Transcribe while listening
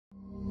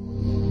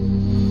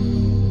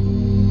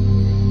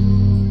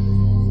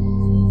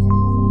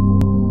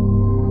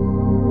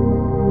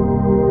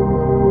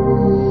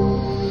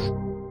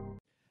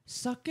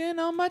Sucking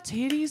on my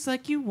titties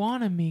like you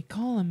wanted me,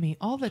 calling me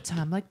all the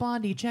time like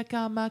Blondie. Check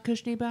out my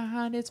cushiony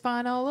behind, it's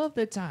fine all of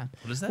the time.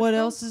 What is that? What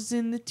else is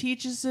in the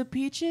teaches of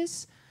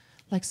peaches?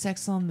 Like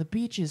sex on the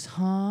beaches,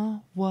 huh?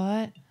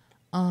 What?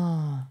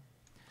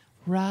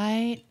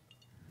 Right?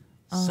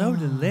 So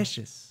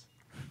delicious.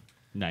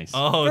 Nice.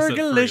 Oh, it's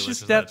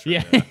Fergalicious. Fergalicious.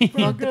 Yeah.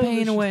 Fuck the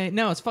pain away.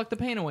 No, it's Fuck the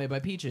Pain Away by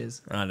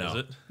Peaches. I know. Is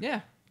it?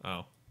 Yeah.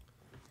 Oh.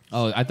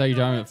 Oh, I thought you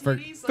were talking about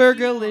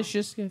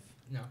Fergalicious.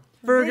 No.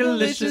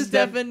 Fergalicious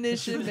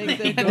definition.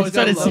 Make that go That's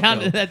what it loco.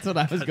 sounded. That's what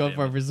I was going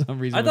for some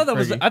reason. I thought that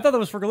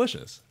was Fergie.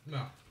 Fergalicious.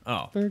 No.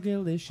 Oh.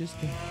 Fergalicious.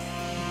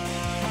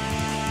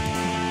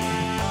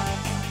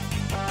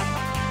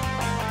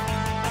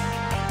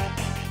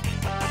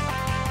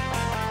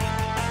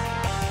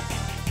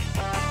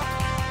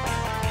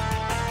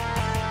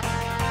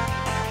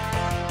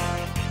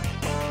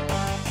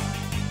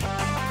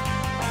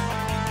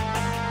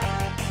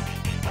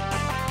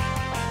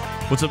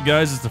 What's up,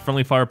 guys? It's the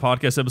Friendly Fire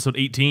Podcast, episode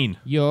 18.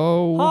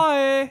 Yo.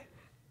 Hi.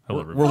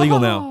 Hello, We're legal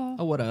now.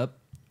 Oh, what up?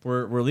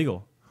 We're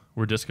legal.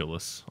 We're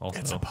discoless. Also,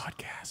 It's a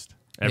podcast.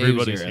 everybody's Yeah,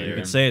 he was here. here You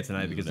can say it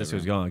tonight because this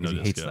was gone because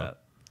No he hates disco. that.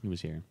 He was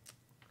here.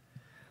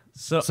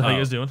 So So how you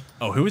guys doing?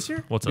 Oh, who was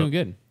here? What's Doing up?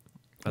 good.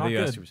 I Not think you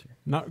asked good. who was here.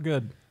 Not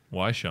good.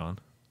 Why, Sean?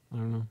 I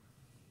don't know.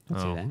 Don't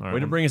say that. all right. Way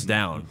to bring us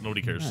down.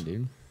 Nobody cares. Yeah,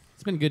 dude.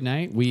 It's been a good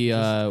night. We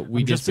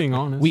I'm just being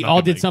honest. We Not all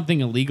good did night.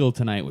 something illegal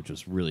tonight, which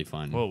was really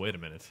fun. Whoa, wait a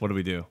minute. What do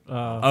we do? We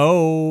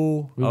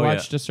Oh,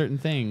 watched a certain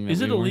thing. that Is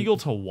it we weren't- illegal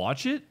to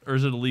watch it, or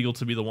is it illegal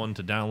to be the one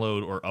to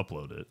download or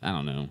upload it? I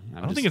don't know.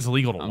 I don't think it's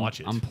illegal to I'm, watch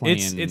it. I'm playing.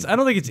 it's. I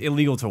don't think it's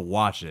illegal to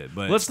watch it,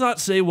 but Let's not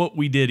say what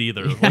we did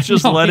either. Let's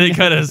just let it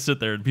kind of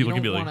sit there, and people You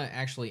can be don't like, want to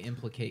actually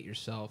implicate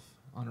yourself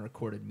on a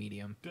recorded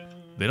medium.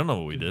 they don't know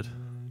what we did.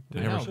 I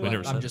know, we but never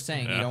I'm said just it.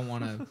 saying Yeah. you don't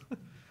want to.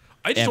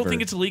 I just don't Ever.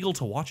 think it's illegal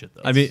to watch it,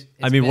 though. I mean,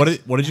 it's what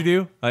best- did you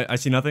do? I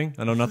see nothing.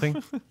 I know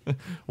nothing.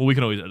 well, we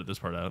can always edit this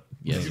part out.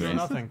 Yes, You know right.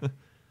 nothing.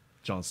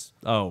 John's.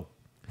 Oh,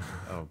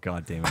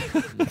 God damn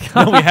it.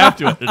 No, we have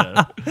to edit it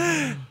out.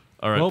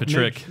 All right, Well,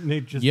 Patrick,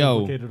 Nate just Yo.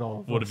 implicated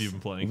all of what us. have you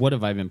been playing? What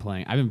have I been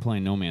playing? I've been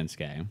playing No Man's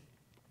Sky.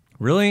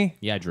 Really?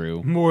 Yeah,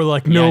 Drew. More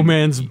like Yeah, No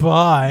Man's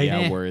Buy. Yeah,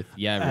 Eh. Worth.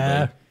 Yeah,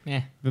 everybody. Yeah.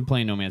 I've been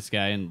playing No Man's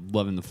Sky and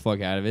loving the fuck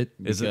out of it.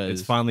 Is it? It's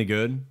because finally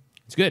good.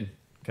 It's good.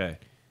 Okay.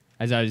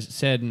 As I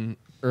said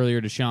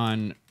earlier to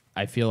Sean,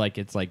 I feel like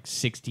it's like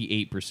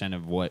 68%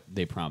 of what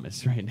they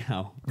promised right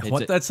now.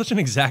 What? That's such an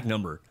exact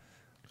number.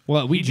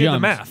 Well, we He did the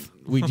jumped. math.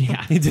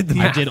 Yeah, He did the I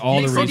math. did all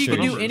They the said research. you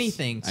can do Numbers.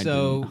 anything, I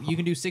so didn't. you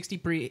can do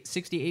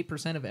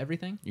 68% of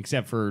everything.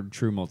 Except for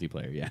true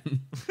multiplayer, yeah.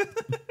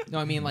 No,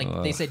 I mean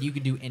like they said you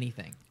could do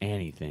anything.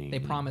 Anything. They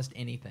promised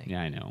anything.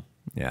 Yeah, I know.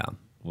 Yeah.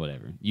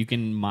 Whatever. You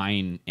can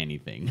mine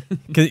anything.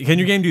 Can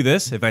your game do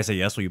this? If I say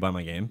yes, will you buy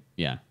my game?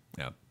 Yeah,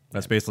 Yeah.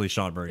 That's basically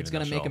Sean Bergen. It's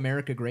gonna make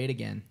America great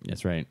again.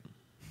 that's right.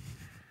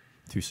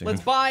 Too soon.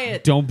 Let's buy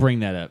it. Don't bring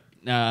that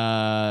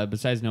up.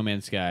 Besides No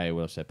Man's Sky,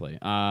 what else did I play?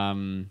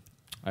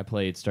 I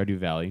played Stardew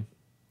Valley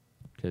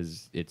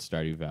because it's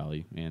Stardew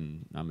Valley,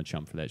 and I'm a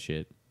chump for that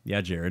shit, Yeah,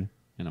 Jared.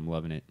 and I'm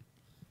loving it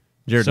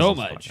Jared so does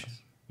this much. podcast.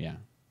 Yeah.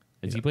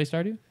 Does he play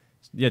Stardew?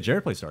 Yeah,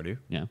 Jared plays Stardew.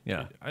 Yeah.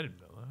 Yeah. I didn't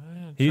know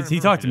that. He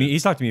talked to me.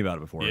 He's talked to me about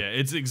it before. Yeah,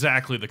 it's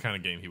exactly the kind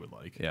of game he would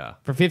like. Yeah.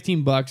 For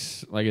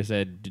 $15, like I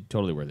said,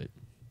 totally worth it.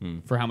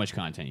 For how much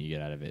content you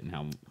get out of it and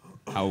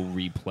how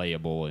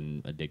replayable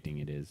and addicting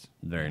it is.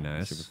 Very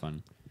nice. Super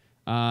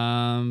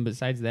fun.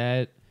 Besides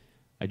that,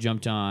 I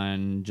jumped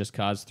on Just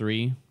Cause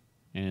 3.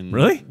 And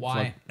Really?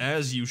 Why?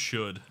 As you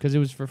should. Because it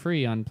was for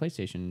free on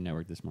PlayStation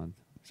Network this month.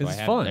 So It's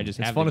I fun. I just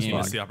It's have fun the as game.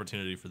 fuck. That's the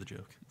opportunity for the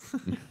joke.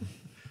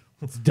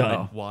 It's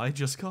done. Why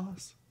just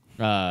cause?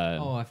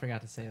 Oh, I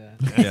forgot to say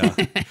that.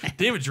 Yeah.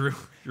 Damn it, Drew.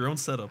 Your own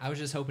setup. I was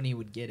just hoping he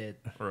would get it.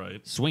 All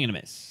right. Swing and a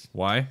miss.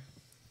 Why?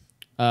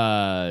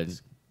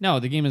 No,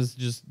 the game is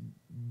just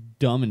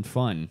dumb and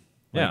fun.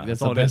 Like, Yeah, that's that's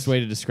the all it best is. way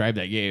to describe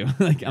that game.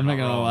 Like, I'm not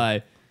gonna wrong.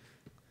 lie.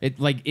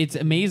 It's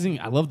amazing.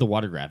 I love the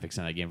water graphics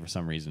in that game for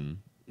some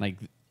reason. Like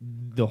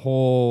the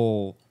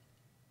whole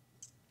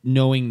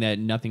knowing that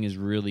nothing is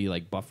really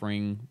like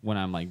buffering when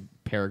I'm like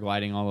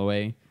paragliding all the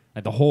way.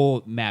 Like the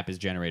whole map is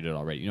generated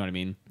already. You know what I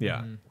mean?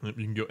 Yeah. You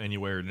can go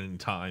anywhere at any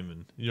time,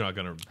 and you're not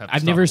gonna have to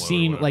I've stop never and load or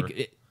seen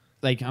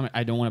whatever.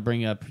 I don't want to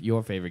bring up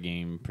your favorite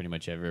game pretty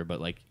much ever, but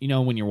like you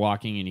know when you're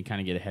walking and you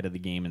kind of get ahead of the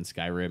game in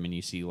Skyrim and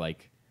you see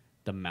like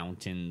the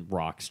mountain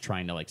rocks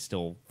trying to like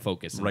still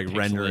focus and Like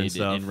render and pixelate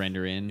stuff. and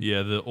render in.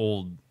 Yeah, the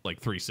old like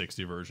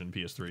 360 version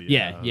PS3.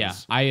 Yeah. it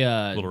was I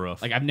a little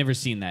rough. like I've never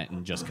seen that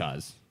in Just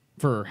Cause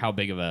for how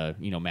big of a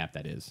map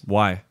that is.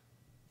 Why?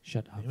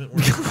 Shut up. Damn it,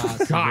 we're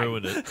just God.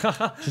 ruined it.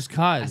 Just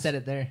Cause. I said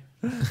it there.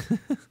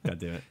 God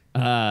damn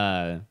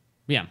it.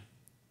 Yeah.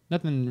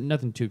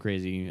 Nothing too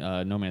crazy.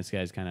 No Man's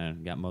Sky's kind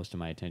of got most of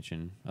my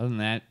attention. Other than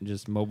that,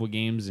 just mobile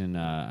games, and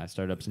I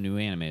started up some new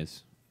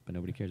animes, but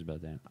nobody cares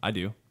about that. I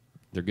do.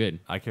 They're good.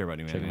 I care about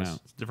new Check 'em animes. out.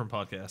 It's a different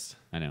podcast.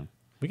 I know.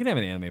 We can have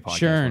an anime podcast.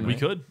 Sure. one We night.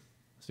 could.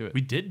 Let's do it.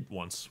 We did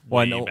once.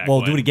 Well, way no, back we'll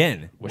when. do it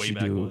again. What Way you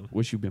back do? when.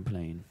 What you been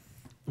playing?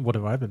 What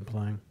have I been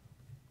playing?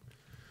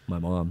 My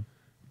mom.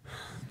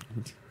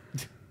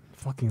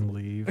 Fucking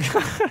leave,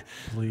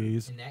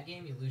 please. In that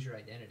game, you lose your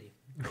identity.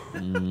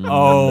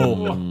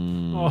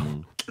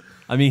 Oh.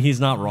 I mean, he's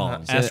not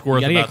wrong. Ask You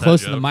Worth gotta about get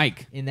close that to the joke.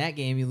 mic. In that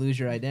game, you lose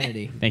your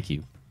identity. Thank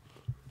you.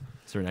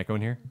 Is there an echo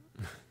in here?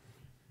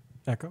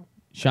 Echo.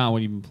 Sean,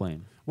 what have you been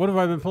playing? What have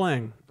I been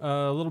playing?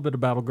 A little bit of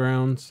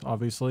Battlegrounds,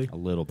 obviously. A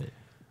little bit.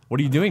 What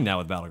are you doing now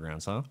with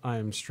Battlegrounds, huh? I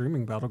am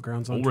streaming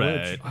Battlegrounds on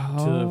Alright.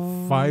 Twitch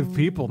to 5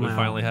 people We now.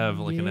 finally have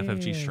like an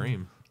FFG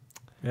stream.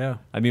 Yeah.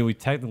 I mean, we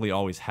technically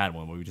always had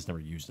one, but we just never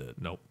used it.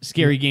 Nope.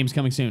 Scary games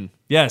coming soon.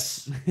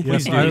 Yes.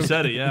 Yes, You I,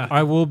 said it, yeah.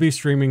 I will be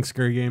streaming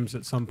scary games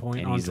at some point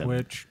And on he's a-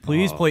 Twitch.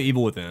 Please play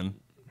Evil Within.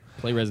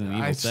 Play Resident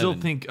Evil I 7. still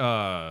think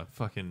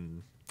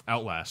fucking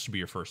Outlast should be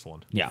your first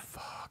one. Yeah.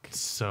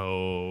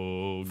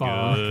 So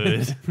Fuck.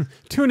 good.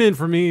 Tune in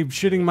for me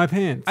shitting my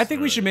pants. I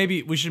think we should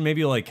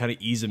maybe like kind of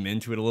ease him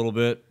into it a little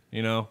bit,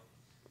 you know?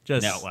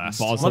 Just Outlast.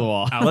 Balls to the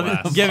wall.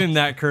 Outlast. give him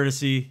that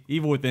courtesy.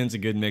 Evil Within's a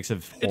good mix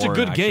of horror It's a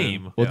good and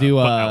game. action. We'll Yeah, do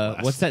but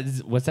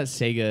Outlast. what's that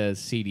Sega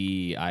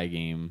CDI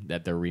game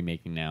that they're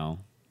remaking now?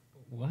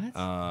 What?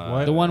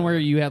 What? The one where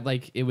you had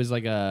like it was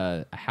like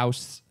a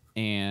house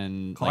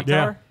and Clock like, Yeah.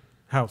 Tower?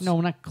 House.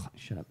 no, not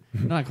shut up.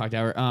 No, not clock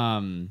tower.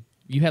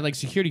 You had like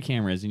security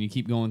cameras and you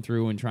keep going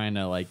through and trying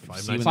to like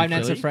see when Five they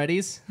Nights kill at you.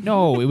 Freddy's.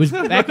 No, it was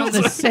back on the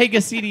Sega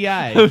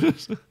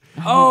CDI.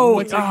 Oh,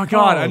 What's it God,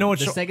 called? I know what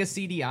The show- Sega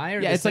CDI, or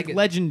Yeah, the it's like Sega-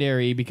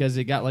 legendary because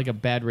it got like a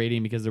bad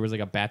rating because there was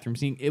like a bathroom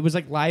scene. It was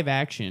like live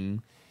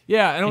action.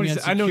 Yeah, I know, And you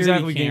had I know security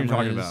exactly what game you're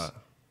talking cameras. about.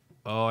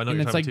 Oh, I know And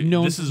you're it's, talking like, too.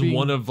 known This for is being-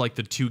 one of like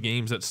the 2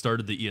 games that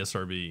started the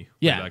ESRB way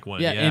Yeah, back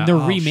when. yeah, and they're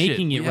Oh,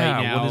 remaking shit. it Yeah,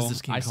 right now. What is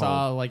this game I called?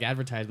 saw like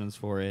advertisements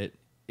for it.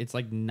 It's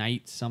like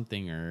Night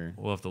something or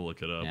We'll have to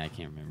look it up. yeah, I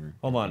can't remember.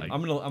 Hold on, Like-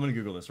 I'm gonna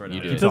Google this right now.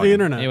 You do Keep it. To talking. the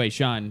internet. Anyway,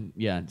 Sean,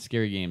 yeah,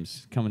 scary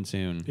games coming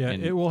soon. Yeah,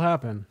 and it will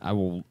happen. I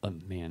will.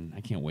 Man,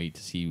 I can't wait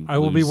to see you. I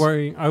will be lose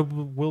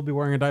wearing. Will be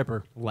wearing a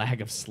diaper. lack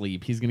of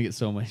sleep. He's gonna get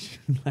so much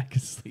lack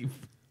of sleep.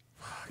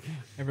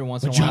 Every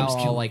once in a The job's while,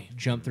 I'll killing like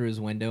jump through his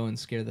window and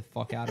scare the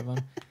fuck out of him.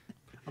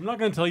 I'm not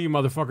gonna tell you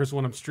motherfuckers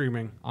when I'm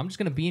streaming. I'm just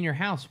gonna be in your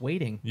house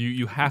waiting.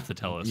 You have to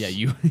tell us. Yeah,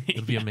 you.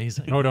 It'd be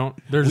amazing. No, don't.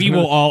 There's we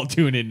gonna- will all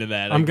tune into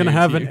that. I'm gonna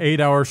have an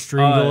 8-hour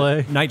stream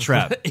delay. Night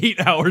Trap.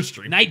 8-hour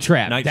stream. Night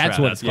Trap. Night That's Trap.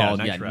 what it's Yeah, called.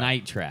 Night Yeah, Trap.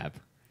 Night Trap.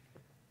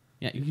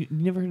 Yeah, you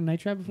never heard of Night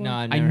Trap before? No,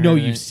 I've I never know heard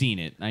of you've it. seen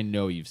it. I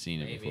know you've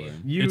seen it Maybe. before.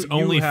 It's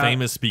only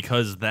famous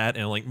because that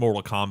and like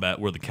Mortal Kombat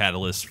were the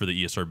catalyst for the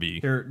E ESRB.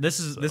 Here, this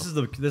is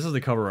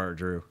the cover art,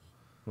 Drew.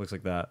 Looks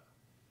like that.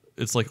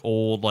 It's like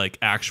old, like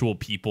actual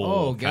people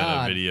Oh, kind of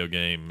God. video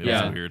game. It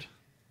Yeah. was weird. It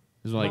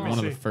was like Let me one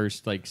of the see.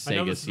 first like I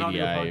know Sega this is not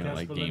your CDI podcast,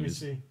 like but let me games.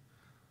 see.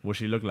 What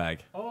she look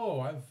like? Oh,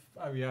 I've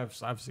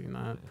seen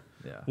that.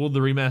 Yeah. Well, the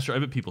remaster, I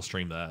bet people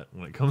stream that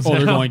when it comes Oh, out.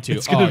 they're going to.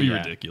 It's going to Oh, be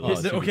yeah. ridiculous. Oh,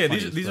 it's gonna be Okay,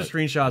 funny these as are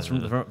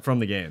screenshots from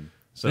the game.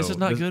 So this is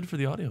not good for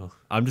the audio.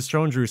 I'm just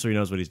showing Drew so he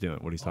knows what he's doing,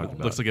 what he's talking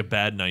about. Looks like a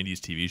bad 90s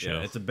TV show.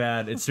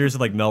 Yeah, it's seriously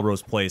like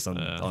Melrose Place on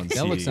That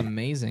CD. looks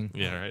amazing.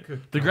 Yeah, right.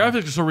 The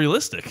graphics are so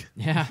realistic.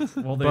 Yeah,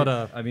 Well, But,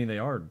 I mean, they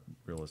are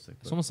realistic.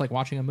 it's almost like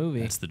watching a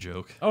movie. That's the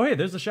joke. Oh, hey,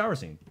 there's the shower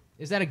scene.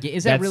 Is that a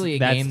is that really a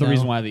that's game? the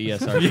reason though? why the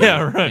ESRB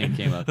Yeah, right. thing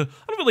came up. I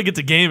don't really get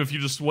to game if you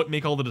just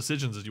make all the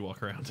decisions as you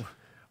walk around.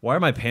 Why are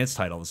my pants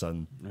tight all of a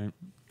sudden? Right.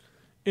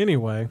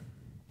 Anyway,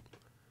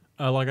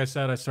 like I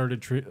said, I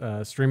started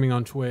streaming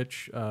on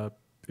Twitch.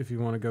 If you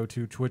want to go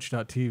to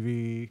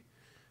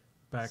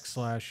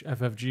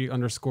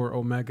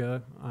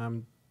twitch.tv/FFG_Omega.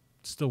 I'm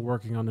still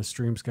working on the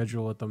stream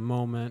schedule at the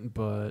moment,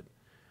 but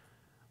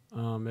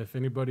if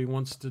anybody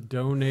wants to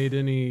donate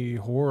any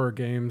horror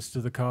games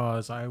to the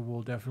cause, I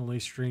will definitely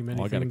stream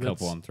anything I got a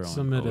couple that's I'm throwing.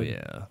 submitted. Oh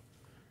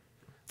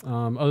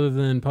yeah. Other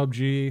than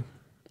PUBG,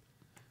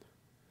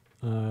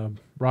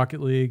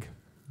 Rocket League,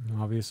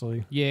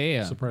 obviously.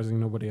 Yeah. Surprising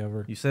nobody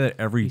ever. You say that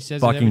every He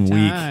says fucking it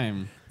every week.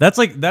 time. That's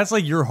like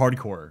your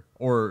hardcore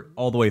or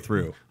all the way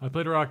through. I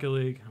played Rocket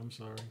League. I'm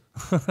sorry.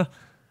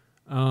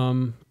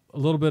 A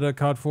little bit of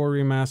COD 4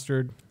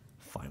 remastered.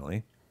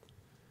 Finally.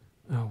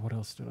 Oh, what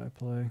else did I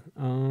play?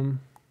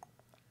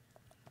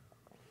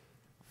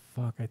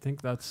 Fuck, I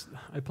think that's.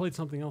 I played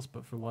something else,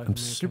 but for life I'm of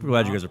me, I super cannot-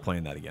 glad you guys are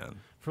playing that again.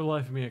 For the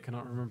life of me, I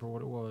cannot remember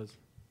what it was.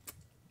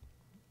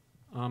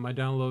 I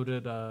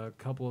downloaded a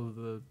couple of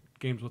the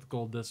games with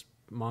gold this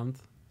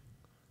month.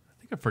 I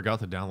think I forgot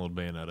to download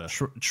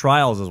Bayonetta.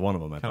 Trials is one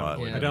of them, I Kinda thought.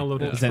 like Yeah. I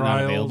downloaded Is that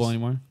not available Trials.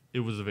 anymore? It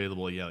was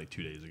available, like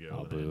 2 days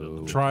ago. Oh,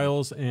 boo.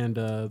 Trials and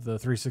the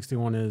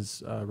 361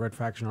 is Red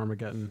Faction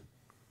Armageddon,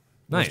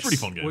 Nice. It's a pretty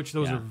fun game. which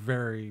those Yeah. are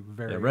very,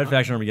 very. Yeah, Red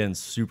Faction Armageddon's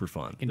super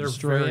fun. Can They're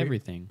destroy very-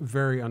 everything.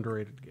 Very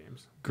underrated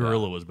games.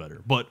 Gorilla was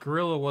better, but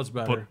Gorilla was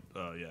better.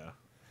 yeah,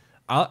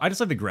 I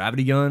just like the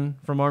gravity gun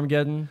from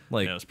Armageddon.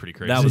 Like yeah, it was pretty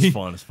crazy. that was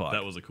fun as fuck.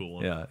 That was a cool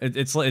one. Yeah,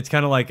 it's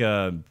kind of like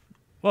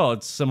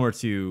it's similar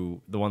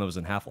to the one that was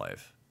in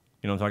Half-Life.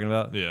 You know what I'm talking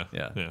about?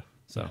 Yeah.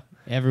 So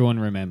Everyone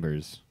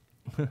remembers.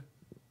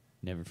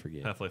 Never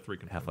forget. Half-Life 3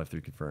 confirmed. Half-Life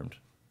 3 confirmed.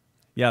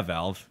 Yeah,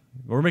 Valve.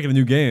 We're making a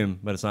new game,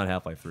 but it's not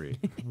Half-Life 3.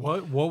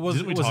 What was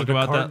Didn't we was talk it a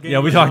about card that? game? Yeah,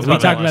 we talked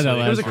about talked that. about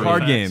that It was a last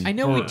card week. game. I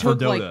know for, we for took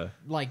Dota.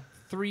 like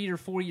 3 or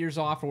 4 years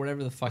off or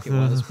whatever the fuck it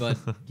was, but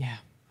yeah,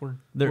 We're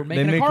They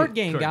making a make card it-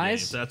 game, Card guys.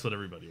 games, that's what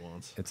everybody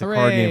wants. It's a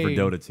card game for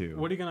Hooray. Dota 2.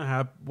 What are you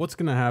gonna What's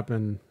gonna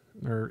happen,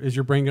 or is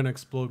your brain gonna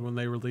explode when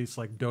they release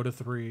like Dota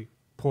 3,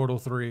 Portal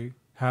 3,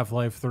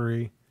 Half-Life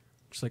 3,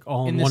 just like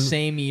all in, In the one,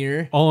 same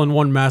year. all in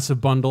one massive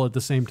bundle at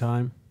the same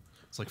time?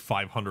 It's like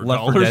 $500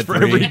 Left 4 Dead for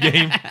 3. every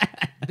game.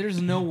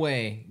 There's no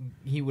way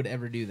he would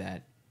ever do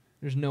that.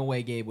 There's no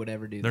way Gabe would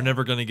ever do They're that.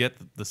 never going to get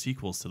the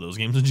sequels to those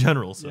games in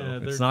general. So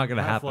it's not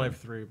gonna happen. Half-Life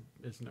 3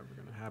 is never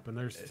gonna happen.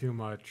 There's too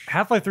much.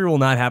 Half-Life 3 will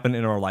not happen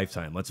in our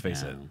lifetime. Let's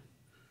face No. it.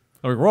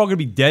 Like, we're all gonna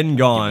be dead and Giving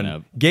gone.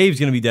 up. Gabe's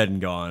gonna be dead and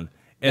gone,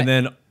 and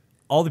That- then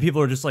all the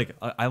people are just like,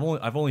 I've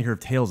only heard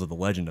tales of the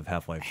legend of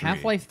Half-Life 3.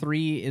 Half-Life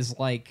 3 is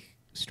like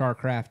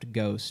StarCraft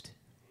Ghost.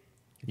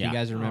 If Yeah. you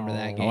guys remember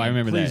that game. Oh, I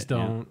remember Please that.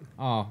 yeah. don't.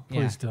 Oh, yeah.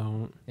 Please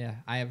don't. Yeah,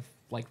 I have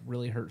like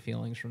really hurt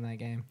feelings from that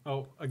game.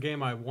 Oh, a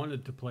game I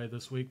wanted to play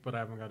this week, but I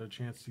haven't got a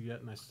chance to yet,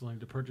 and I still need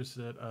to purchase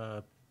it.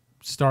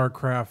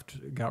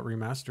 StarCraft got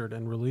remastered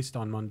and released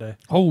on Monday.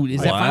 Oh,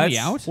 is that What? finally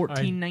out?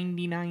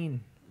 $14.99.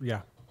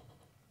 Yeah.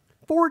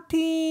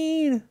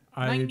 14.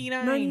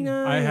 99.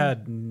 I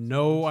had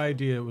no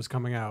idea it was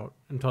coming out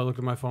until I looked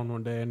at my phone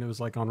one day and it was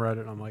like on Reddit.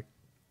 And I'm like,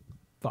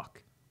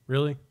 fuck.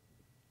 Really?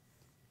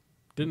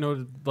 Didn't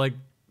know, like,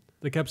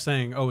 they kept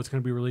saying, oh, it's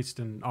going to be released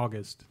in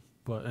August.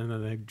 And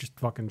then they just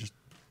fucking just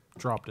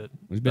dropped it.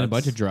 There's been a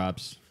bunch That's- of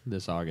drops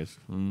this August,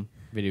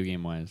 video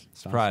game wise.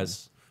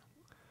 Surprise.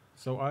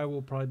 So I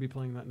will probably be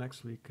playing that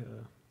next week.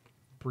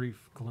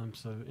 Brief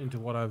glimpse into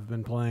what I've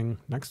been playing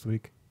next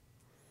week.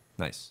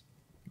 Nice.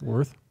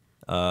 Worth?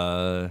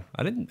 I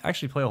didn't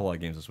actually play a whole lot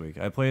of games this week.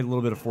 I played a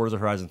little bit of Forza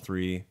Horizon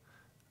 3.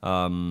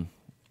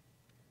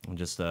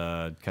 Just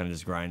kind of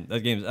just grind. That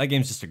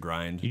game's just a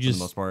grind You for just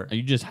the most part. Are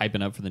you just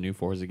hyping up for the new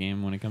Forza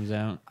game when it comes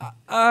out?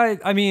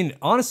 I mean,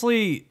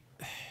 honestly,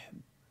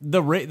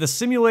 the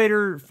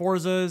simulator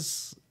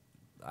Forzas,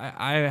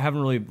 I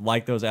haven't really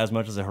liked those as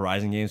much as the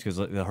Horizon games because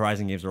the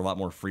Horizon games are a lot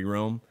more free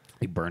roam.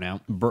 Like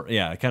Burnout.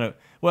 Yeah, kind of.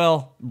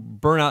 Well,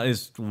 Burnout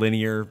is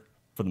linear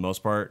for the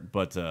most part,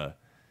 but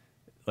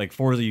like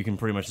Forza, you can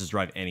pretty much just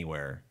drive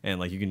anywhere, and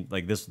like you can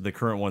like the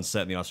current one's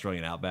set in the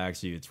Australian outback,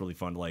 so it's really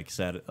fun to like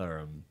set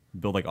or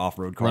build like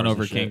off-road cars, Run and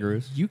over shit.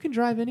 kangaroos. You can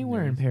drive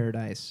anywhere in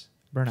Paradise.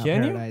 Burnout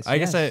Can you? Paradise. I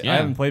guess I Yeah.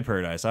 haven't played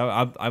Paradise.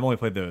 I've only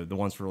played the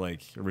ones for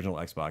like original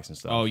Xbox and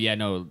stuff. Oh yeah,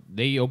 no,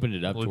 they opened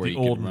it up Like to where the you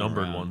could old run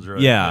numbered around. ones, right?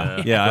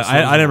 Yeah, yeah. That's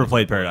I those never ones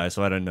played I play. Paradise,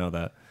 so I didn't know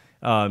that.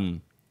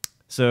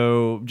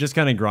 So just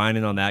kind of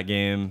grinding on that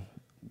game.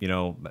 You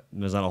know,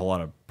 there's not a whole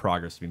lot of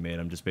progress to be made.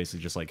 I'm just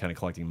basically just like kind of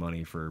collecting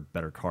money for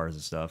better cars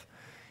and stuff.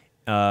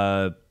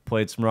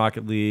 Played some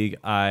Rocket League.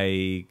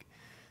 I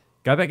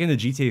got back into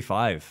GTA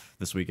 5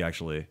 this week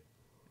actually.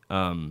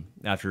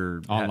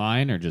 After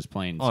Online or just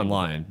playing single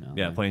online, player?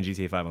 yeah, Online. playing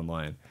GTA 5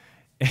 online.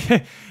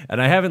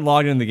 And I haven't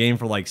logged in the game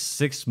for like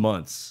 6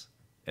 months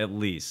at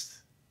least.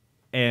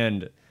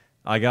 And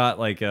I got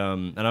like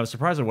and I was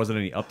surprised there wasn't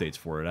any updates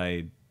for it.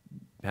 I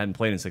hadn't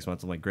played in 6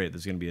 months. I'm like, great,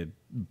 there's gonna be a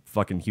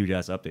fucking huge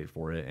ass update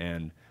for it,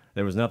 and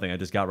there was nothing. I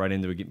just got right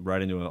into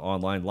an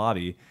online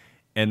lobby,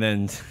 and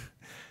then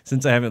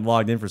since I haven't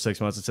logged in for 6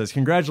 months, it says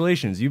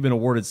congratulations, you've been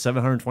awarded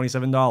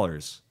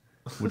 $727,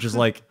 which is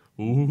like.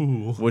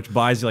 Ooh. Which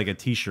buys you like a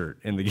T-shirt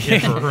in the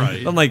game.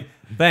 right. I'm like,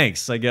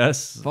 thanks, I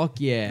guess. Fuck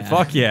yeah.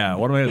 Fuck yeah.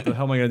 What the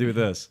hell am I gonna do with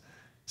this?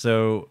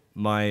 So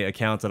my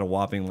account's at a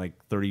whopping like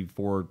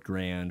 34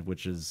 grand,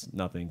 which is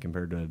nothing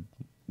compared to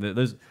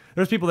there's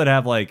people that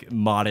have like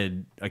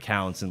modded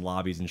accounts and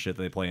lobbies and shit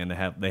that they play in.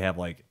 They have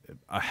like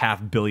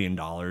 $500 million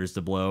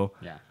to blow.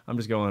 Yeah. I'm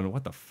just going,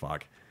 what the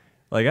fuck?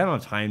 Like I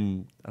don't have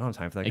time for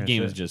that That kind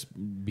game of has shit.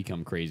 just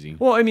become crazy.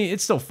 Well, I mean,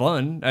 it's still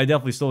fun. I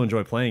definitely still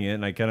enjoy playing it,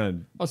 and I kind of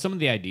Oh, some of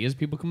the ideas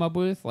people come up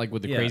with, like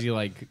with the Yeah. crazy,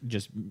 like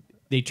just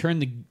they turn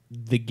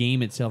the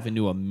game itself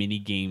into a mini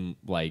game.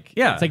 Like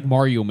Yeah. it's like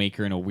Mario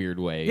Maker in a weird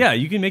way. Yeah,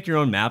 you can make your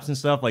own maps and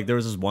stuff. Like there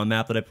was this one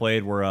map that I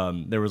played where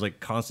there was like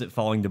constant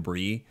falling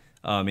debris,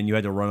 and you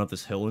had to run up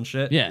this hill and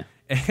shit. Yeah.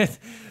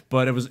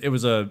 But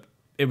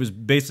it was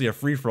basically a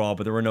free for all.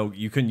 But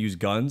you couldn't use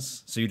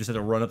guns, so you just had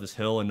to run up this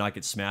hill and not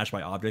get smashed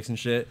by objects and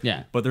shit.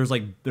 Yeah. But there's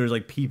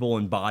like people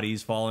and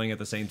bodies falling at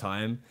the same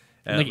time.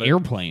 And like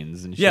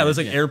airplanes and shit. Yeah, there's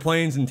like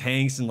airplanes and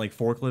tanks and like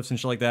forklifts and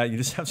shit like that. You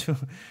just have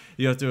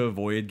to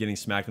avoid getting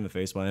smacked in the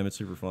face by them. It's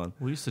super fun.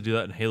 We used to do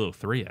that in Halo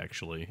 3,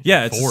 actually.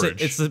 Yeah,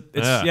 Forge. it's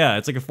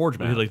like a forge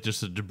We map. had like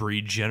just a debris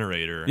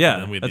generator. Yeah,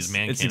 and then we had these that's-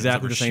 man it's cannons exactly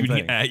that were the same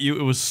shooting thing. at you.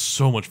 It was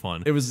so much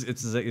fun.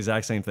 It's the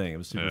exact same thing. It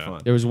was super Yeah.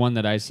 fun. There was one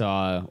that I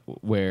saw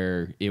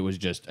where it was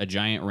just a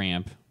giant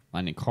ramp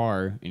on a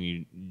car, and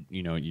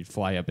you'd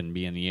fly up and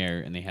be in the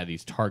air, and they had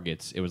these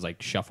targets. It was like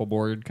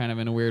shuffleboard, kind of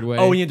in a weird way.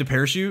 Oh, you had to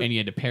parachute, and you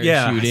had to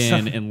parachute Yeah.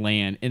 in and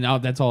land, and now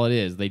that's all it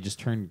is. They just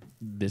turned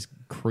this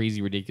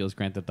crazy, ridiculous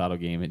Grand Theft Auto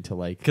game into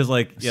like because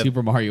like yeah,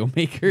 Super Mario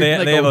Maker. they,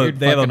 like they have a weird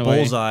they have a fucking way.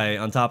 bullseye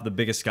on top of the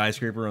biggest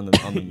skyscraper on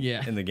the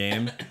Yeah. in the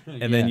game,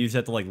 and then Yeah. you just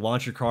have to like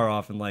launch your car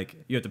off and like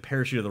you have to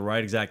parachute at the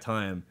right exact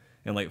time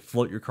and like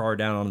float your car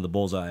down onto the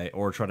bullseye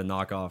or try to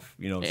knock off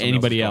someone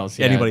Anybody else's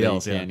else? car. Anybody they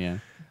else? can, Yeah.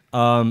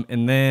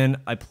 And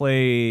then I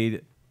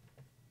played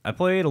I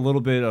played a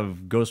little bit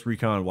of Ghost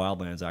Recon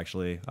Wildlands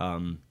actually.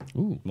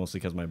 Ooh. Mostly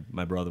because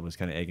my brother was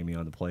kind of egging me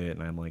on to play it,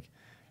 and I'm like,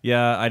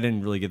 yeah, I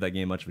didn't really give that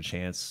game much of a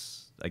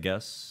chance, I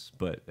guess.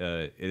 But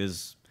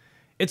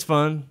it's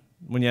fun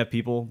when you have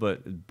people,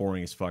 but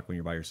boring as fuck when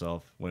you're by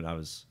yourself.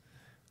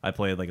 I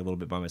played like a little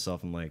bit by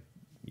myself. I'm like,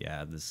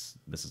 yeah, this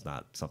is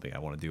not something I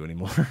want to do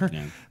anymore.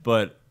 Yeah.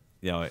 But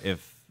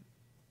if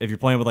you're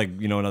playing with like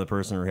another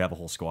person or you have a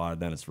whole squad,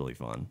 then it's really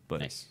fun.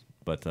 But Nice.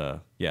 But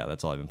yeah,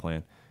 that's all I've been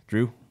playing.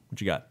 Drew, what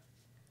you got?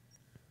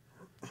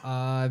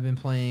 I've been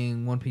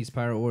playing One Piece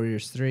Pirate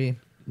Warriors 3.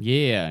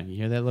 Yeah, you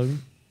hear that,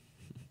 Logan?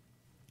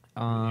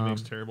 He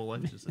makes terrible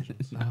life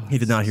decisions. He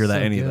did not hear that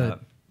so any good. of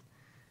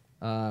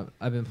that.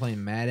 I've been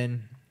playing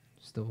Madden.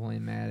 Still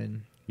playing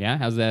Madden. Yeah,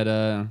 how's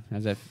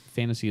that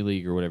fantasy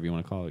league or whatever you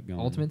want to call it going?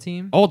 Ultimate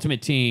Team.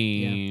 Ultimate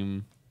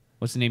Team.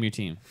 What's the name of your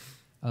team?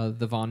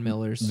 The Von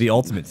Millers. The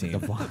Ultimate Team. The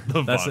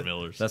Von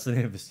Millers. That's the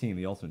name of his team,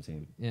 the Ultimate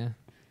Team. Yeah.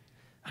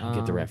 I don't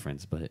get the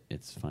reference, but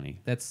it's funny.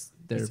 That's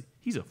their.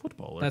 He's a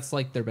footballer. That's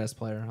like their best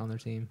player on their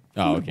team.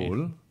 Oh, okay.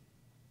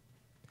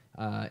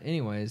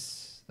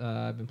 Anyways,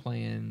 I've been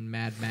playing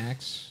Mad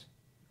Max.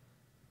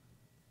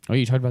 Oh,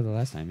 you talked about that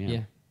last time,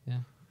 yeah. Yeah.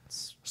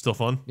 It's still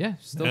fun.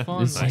 still Yeah.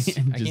 fun. It's Like, I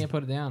just- can't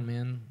put it down,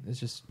 man. It's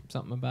just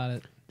something about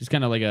it. Just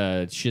kind of like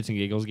a shits and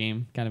giggles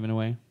game, kind of in a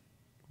way?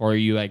 Or are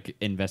you like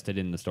invested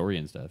in the story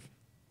and stuff?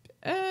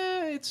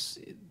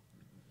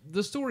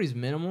 The story's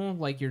minimal.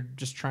 Like you're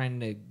just trying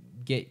to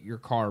get your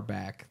car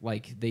back.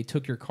 Like they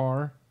took your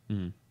car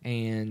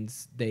and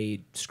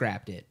they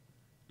scrapped it.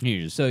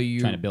 You're just So you-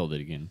 trying to build it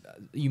again.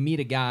 You meet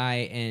a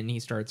guy and he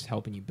starts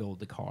helping you build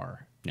the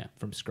car Yeah.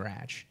 from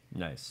scratch.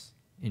 Nice.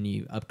 And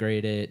you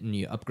upgrade it and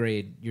you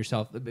upgrade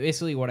yourself.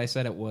 Basically, what I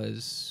said it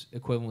was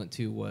equivalent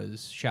to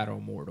was Shadow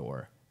of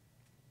Mordor.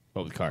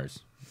 But with cars.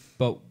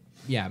 But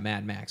yeah,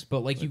 Mad Max.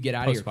 But like you get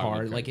out of your car,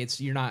 post-apocalyptic like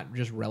you're not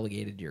just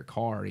relegated to your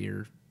car.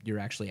 You're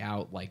actually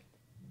out like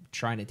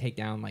trying to take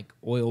down like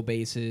oil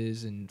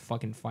bases and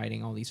fucking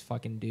fighting all these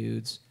fucking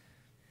dudes.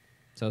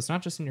 So it's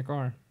not just in your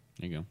car.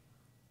 There you go.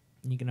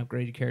 You can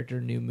upgrade your character,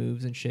 new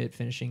moves and shit,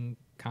 finishing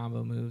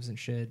combo moves and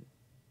shit,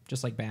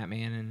 just like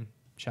Batman and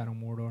Shadow of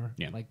Mordor.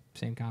 Yeah. Like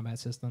same combat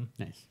system.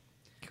 Nice.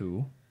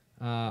 Cool.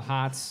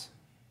 Hots.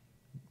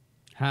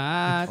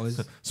 Hot. Always,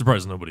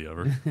 Surprised nobody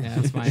ever. yeah,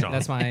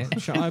 that's my.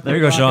 Sean, There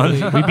you go,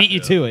 Sean. We beat you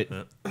to it.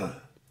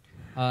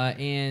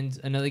 And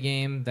another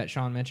game that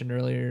Sean mentioned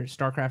earlier,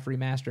 StarCraft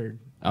Remastered.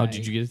 Oh,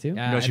 did you get it too?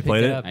 Yeah, You I actually picked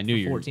played it? up I knew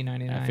you for were.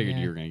 $14.99. I figured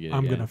yeah. you were going to get it.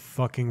 I'm yeah. gonna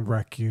fucking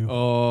wreck you.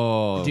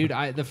 Oh. Dude,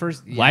 the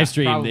first Live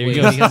stream. There you probably,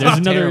 go. because There's it's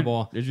another.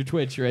 terrible. There's your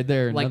Twitch right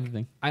there. Like Another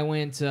thing. I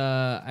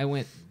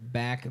went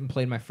back and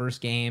played my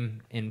first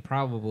game in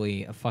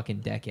probably a fucking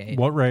decade.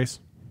 What race?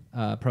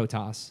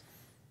 Protoss.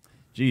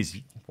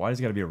 Jeez, why does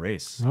it got to be a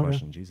race Okay.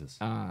 question? Jesus.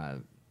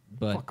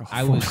 But Fuck off.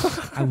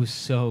 I was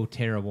so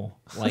terrible.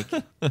 Like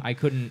I just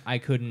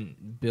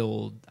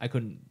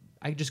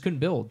couldn't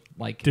build.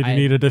 Like Did you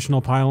need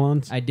additional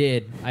pylons? I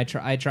did. I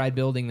tried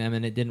building them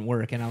and it didn't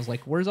work. And I was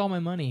like, "Where's all my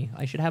money?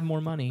 I should have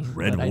more money."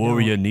 Red But I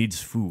Warrior don't. needs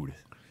food.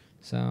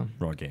 So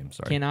Wrong game.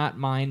 Sorry. cannot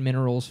mine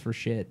minerals for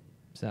shit.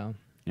 So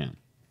Yeah.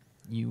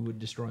 you would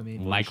destroy me.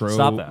 Micro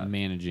stop that.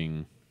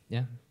 managing.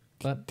 Yeah.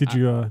 But Did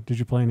you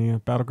play any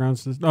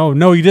Battlegrounds? Oh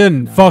no, you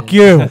didn't. No, I Fuck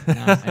didn't. you.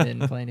 No, I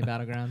didn't play any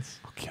Battlegrounds.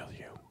 I'll kill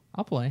you.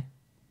 I'll play.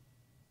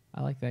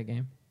 I like that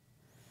game.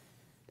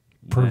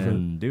 Prove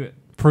Then do it.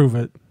 Prove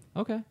it.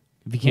 Okay.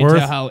 If you can't Worth-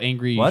 tell how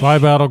angry What? Buy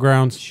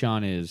Battlegrounds.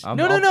 Sean is. I'm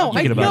I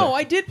thinking about it.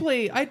 I did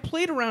play. I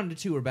played a round or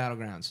two of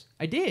Battlegrounds.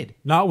 I did.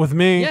 Not with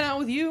me. Yeah, not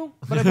with you,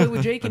 but I played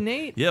with Jake and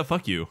Nate. Yeah,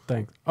 fuck you.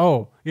 Thanks.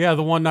 Oh yeah,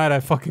 the one night I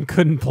fucking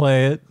couldn't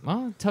play it.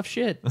 Well, tough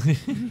shit.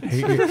 Hate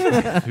you.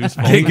 Who's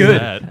fault Okay, is good.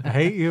 that? I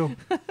hate you.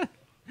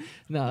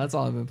 No, that's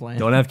all I've been playing.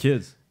 Don't have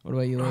kids. What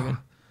about you, Logan?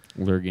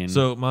 Lurgan.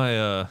 So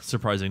my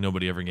surprising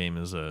nobody ever game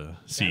is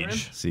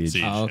Siege.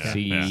 Siege. Oh, okay.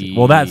 Yeah. Siege.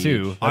 Well, that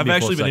too. That'd I've be a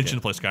actually close been itching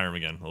second. to play Skyrim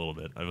again a little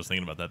bit. I was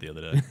thinking about that the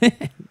other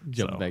day.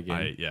 Jump So, back in.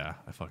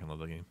 I fucking love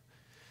that game.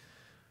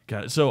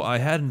 Got it. So I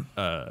had an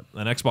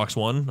Xbox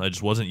One I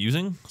just wasn't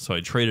using, so I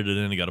traded it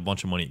in and got a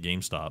bunch of money at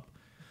GameStop.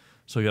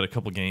 So I got a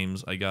couple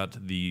games. I got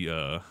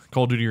the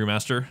Call of Duty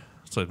Remaster,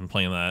 so I've been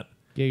playing that.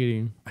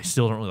 Giggity. I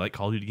still don't really like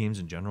Call of Duty games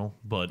in general,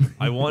 but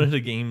I wanted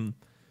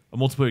a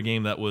multiplayer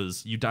game that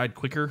was you died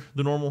quicker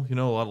than normal. You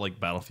know, a lot of like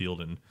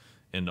Battlefield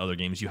and other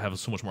games, you have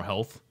so much more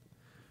health.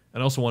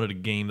 And I also wanted a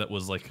game that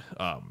was like,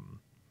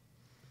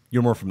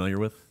 You're more familiar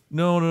with?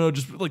 no,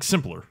 just like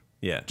simpler.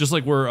 Yeah. Just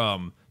like where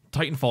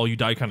Titanfall, you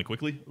die kind of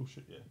quickly. Oh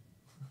shit, yeah,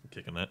 I'm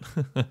kicking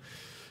that.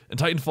 And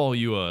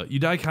Titanfall, you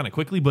die kind of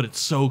quickly, but it's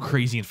so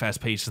crazy and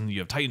fast paced, and you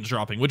have Titans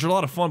dropping, which are a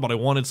lot of fun. But I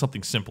wanted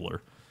something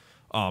simpler.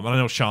 And I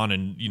know Sean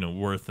and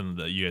Worth and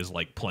you guys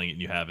like playing it,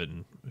 and you have it.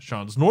 And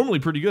Sean's normally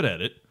pretty good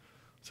at it,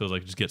 so I was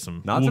like, just get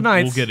some. Not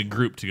tonight. We'll get a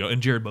group to go, and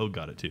Jared Bode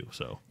got it too.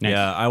 So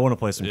Yeah, I want to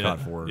play some yeah,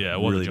 COD 4. yeah, I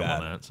wanted really to jump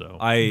bad. on that. So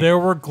There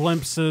were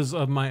glimpses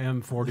of my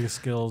M40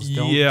 skills.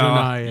 Don't yeah,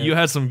 deny it. you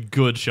had some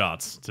good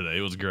shots today.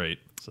 It was great.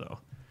 So,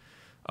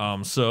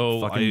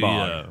 Fucking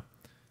bog.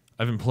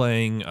 I've been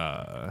playing.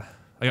 I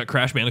got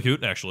Crash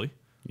Bandicoot actually.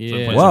 So I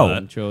Yeah. played Whoa. some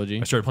of that.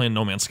 Trilogy. I started playing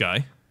No Man's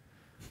Sky,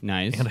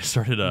 Nice. and I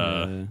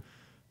started.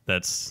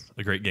 That's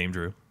a great game,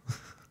 Drew.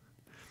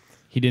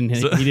 He didn't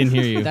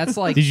hear you. That's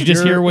like. Did you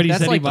just hear what he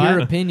that's said like he bought? your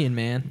opinion,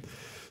 man.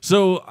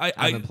 So I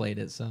haven't played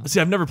it, so. see.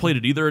 I've never played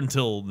it either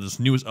until this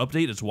newest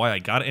update. It's why I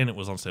got it, and it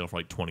was on sale for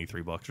like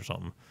 $23 or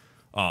something.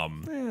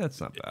 That's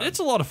not bad. It's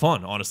a lot of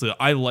fun, honestly.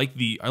 I like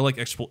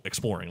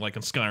exploring. Like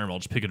in Skyrim, I'll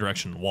just pick a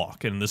direction and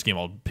walk, and in this game,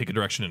 I'll pick a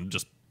direction and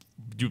just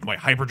do my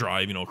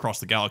hyperdrive, across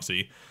the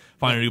galaxy,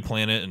 find a new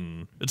planet,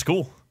 and it's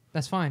cool.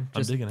 That's fine. I'm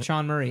Just digging it.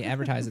 Sean Murray,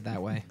 advertise it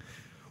that way.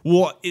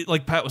 Well,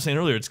 like Pat was saying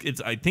earlier,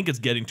 I think it's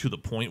getting to the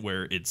point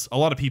where it's a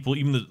lot of people,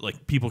 even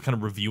people kind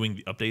of reviewing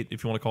the update,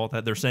 if you want to call it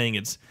that, they're saying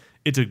it's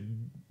a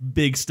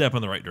big step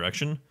in the right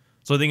direction.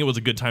 So I think it was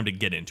a good time to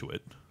get into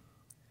it.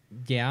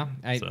 Yeah,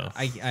 So.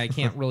 I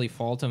can't really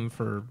fault him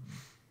for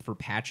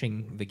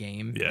patching the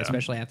game, Yeah.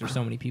 especially after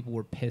so many people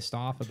were pissed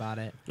off about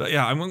it. But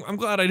yeah, I'm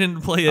glad I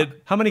didn't play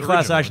it. How many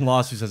class originally. action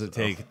lawsuits does it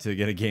take to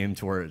get a game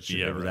to where it should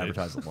Yeah, be right.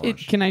 advertised at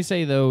launch? Can I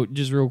say though,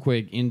 just real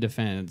quick in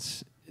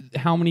defense,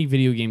 how many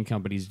video game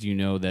companies do you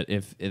know that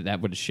if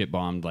that would have shit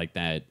bombed like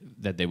that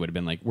they would have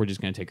been like, we're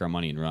just going to take our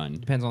money and run?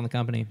 Depends on the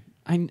company.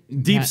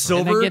 Deep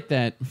Silver? I get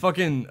that.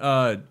 Fucking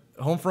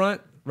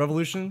Homefront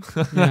Revolution?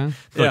 Yeah.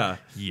 Yeah.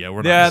 Yeah,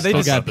 we're not. Yeah, gonna they talk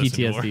just about got this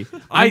anymore.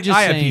 PTSD. I I'm just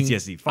have saying,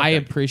 PTSD. Fuck I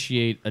that.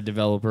 appreciate a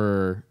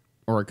developer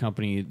or a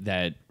company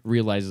that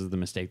realizes the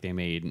mistake they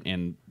made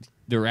and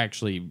they're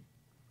actually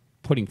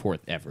putting forth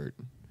effort.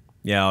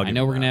 Yeah, I'll I give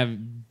know you we're that. gonna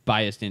have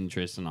biased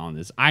interest in on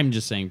this. I'm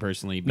just saying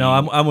personally. No,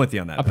 being I'm with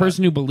you on that. a Pat.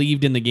 person who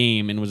believed in the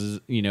game and was,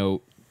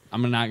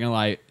 I'm not gonna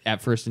lie,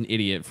 at first an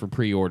idiot for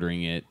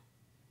pre-ordering it.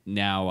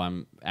 Now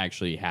I'm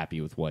actually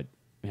happy with what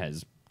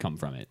has come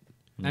from it.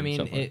 I mean,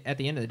 so far. at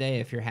the end of the day,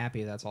 if you're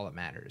happy, that's all that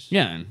matters.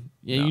 Yeah, No.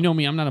 you know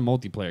me. I'm not a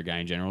multiplayer guy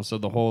in general, so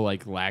the whole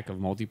lack of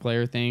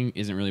multiplayer thing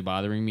isn't really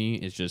bothering me.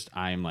 It's just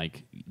I'm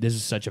like, this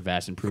is such a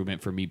vast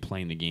improvement for me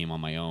playing the game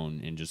on my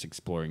own and just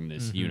exploring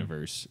this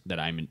universe that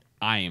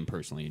I am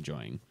personally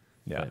enjoying.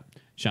 Yeah. But,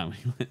 Sean,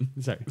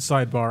 sorry.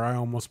 Sidebar: I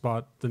almost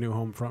bought the new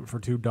Homefront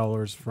for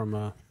 $2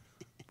 from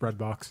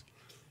Redbox.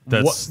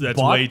 That's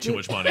Bought way it? too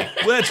much money.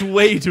 That's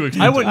way too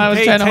expensive. I wouldn't I was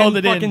pay trying to 10 hold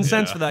it in. fucking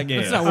cents for that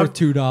game. It's not worth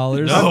 $2. No.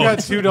 I've got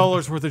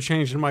 $2 worth of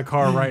change in my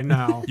car right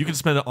now, You can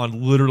spend it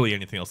on literally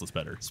anything else that's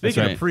better.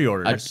 Speaking That's of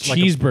pre-orders, a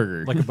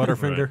cheeseburger. like a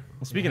Butterfinger.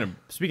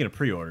 Speaking of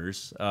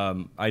pre-orders, I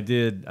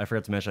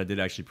forgot to mention I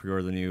did actually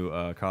pre-order the new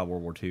COD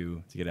World War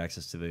II to get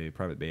access to the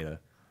private beta.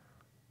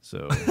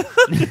 So,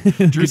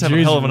 Drew's having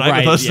a hell of a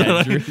night with us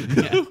Yeah, tonight.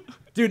 Drew, yeah.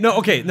 dude, no,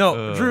 okay,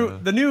 no, Drew,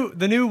 the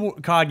new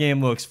COD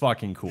game looks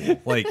fucking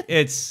cool. Like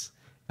it's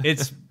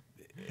it's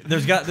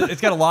got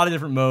a lot of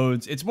different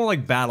modes. It's more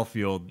like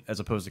Battlefield as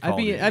opposed to Call of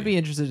Duty. I'd be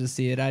interested to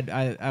see it.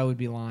 I would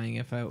be lying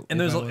if I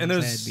there's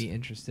I'd be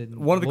interested in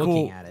one of the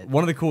looking at it.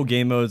 one of the cool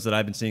game modes that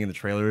I've been seeing in the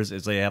trailers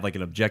is they have like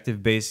an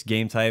objective based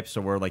game type,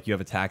 so where like you have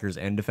attackers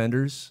and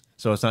defenders,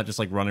 so it's not just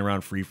like running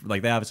around free.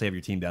 Like they obviously have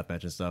your team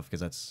deathmatch and stuff because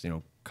that's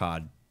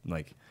COD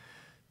like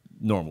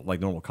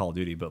normal Call of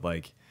Duty, but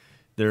like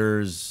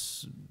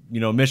there's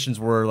missions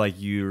where like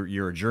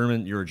you're a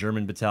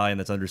German battalion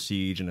that's under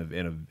siege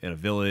in a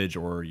village,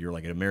 or you're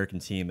like an American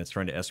team that's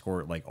trying to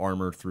escort like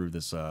armor through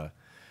this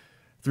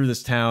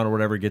town or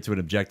whatever, get to an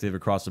objective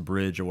across a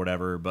bridge or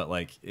whatever. But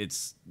like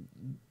there's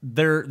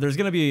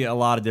going to be a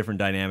lot of different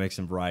dynamics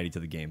and variety to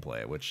the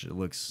gameplay, which it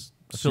looks.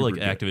 I feel like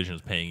super good. Activision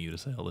is paying you to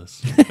say all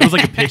this. It was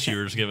like a pitch you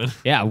were just given.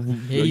 Yeah,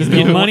 he's you the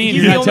need only money one- and he's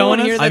you're the not only telling one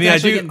us. here I mean,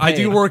 actually getting I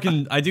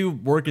do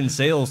paid. work in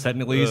sales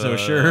technically, so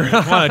sure.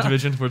 Come on,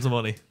 Activision, where's the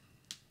money?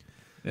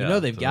 You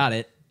know they've got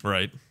it.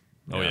 Right.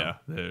 Oh Yeah.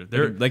 yeah.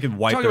 They could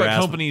wipe talking their about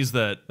ass. companies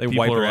that they people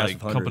wipe their are ass like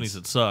with hundreds. companies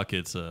that suck.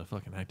 It's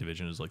fucking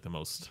Activision is like the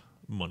most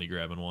money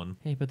grabbing one.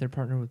 Hey, but they're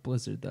partnered with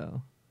Blizzard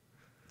though.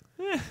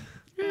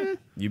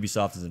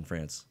 Ubisoft is in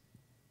France.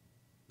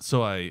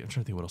 So I'm trying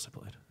to think what else I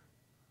played.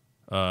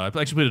 I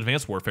actually played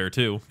Advanced Warfare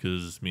too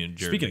because me and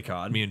Jared. Speaking of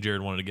COD. me and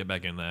Jared wanted to get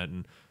back in that,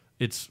 and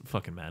it's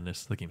fucking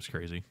madness. The game's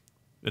crazy.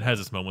 It has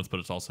its moments, but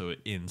it's also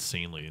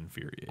insanely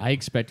infuriating. I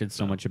expected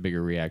so much a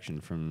bigger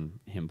reaction from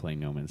him playing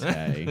No Man's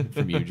Sky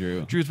from you,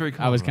 Drew. Drew's very.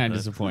 I was calm kind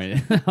of about that.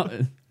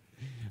 disappointed.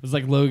 It was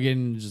like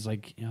Logan, just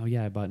like, oh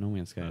yeah, I bought No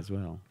Man's Sky as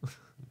well.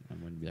 I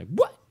wouldn't be like,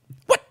 what?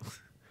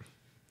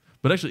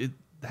 But actually,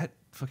 that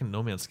fucking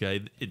No Man's Sky,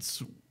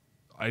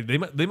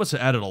 they must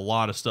have added a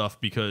lot of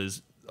stuff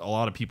because a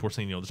lot of people were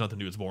saying, there's nothing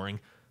new, it's boring.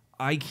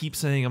 I keep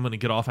saying I'm going to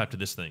get off after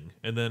this thing.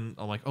 And then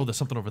I'm like, oh, there's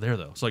something over there,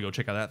 though. So I go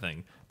check out that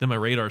thing. Then my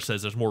radar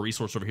says there's more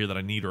resource over here that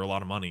I need or a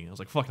lot of money. I was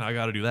like, fuck, now I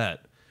got to do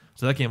that.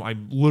 So that game,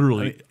 I'm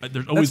literally,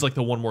 there's always like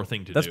the one more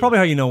thing to do. That's probably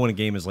how you know when a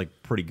game is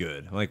like pretty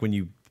good. Like when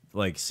you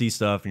like see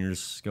stuff and you're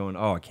just going,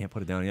 oh, I can't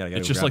put it down yet. I gotta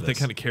It's go just grab like this.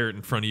 that kind of carrot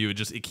in front of you.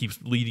 It keeps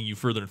leading you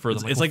further and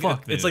further. It's like, like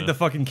fuck, it's like the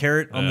fucking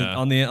carrot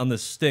on the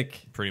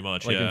stick, pretty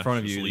much, like yeah, in front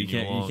of just you. You leading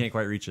can't along.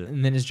 quite reach it.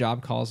 And then his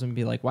job calls him and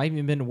be like, "Why haven't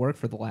you been to work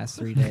for the last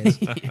 3 days?"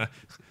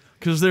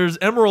 Because there's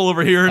Emerald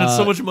over here, and it's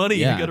so much money.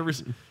 yeah.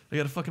 I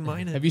gotta fucking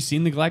mine it. Have you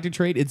seen the Galactic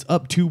Trade? It's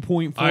up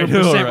 2.4% I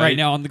know, right right?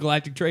 now on the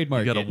Galactic Trade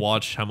market. You gotta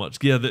watch how much.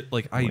 Yeah,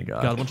 I my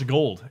God. got a bunch of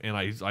gold, and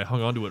I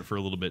hung on to it for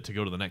a little bit to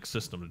go to the next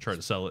system to try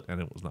to sell it, and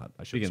it was not.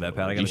 I should Speaking of that,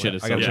 Pat, I You should've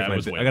gotta, sold it.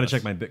 Yeah, it was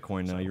check way my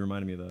Bitcoin now. You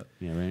reminded me of that.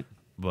 Yeah, right.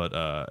 But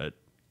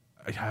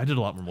I did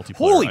a lot more multiplayer.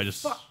 Holy I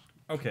just fuck.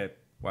 Okay.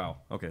 Wow.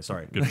 Okay.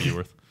 Sorry. good for you,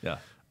 Worth. Yeah.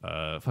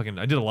 I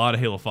did a lot of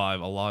Halo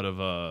 5, a lot of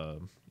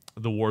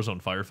the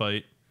Warzone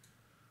firefight.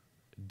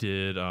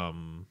 Did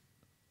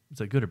is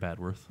that good or bad,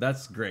 Worth?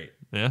 That's great.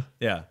 Yeah.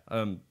 Yeah.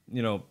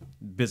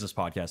 Business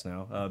podcast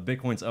now.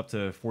 Bitcoin's up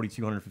to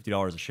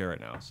 $4,250 a share right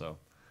now. So,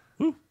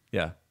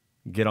 yeah,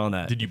 get on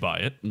that. Did you buy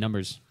it?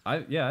 Numbers.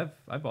 I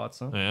bought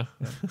some. Yeah.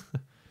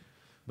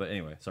 But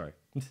anyway, sorry.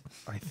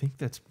 I think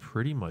that's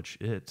pretty much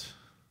it.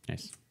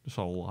 Nice. Just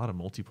a lot of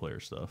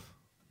multiplayer stuff.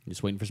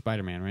 Just waiting for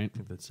Spider-Man, right? I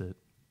think that's it.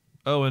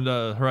 Oh, and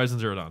Horizon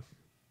Zero Dawn.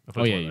 I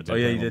played Oh, yeah, one you of did. that Oh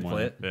yeah, too. you did One.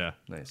 play it. Yeah.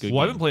 Nice. Good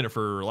Well, I've game. been playing it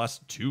for the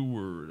last 2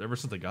 or ever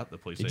since I got the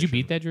PlayStation. Did you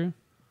beat that, Drew?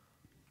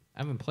 I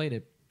haven't played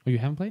it. Oh, you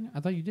haven't played it? I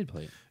thought you did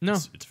play it. No,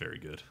 It's very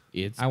good.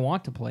 It's I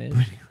want to play it.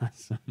 pretty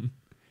awesome.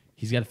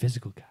 He's got a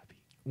physical copy.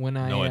 When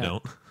I No, I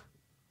don't.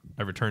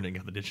 I returned it and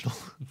got the digital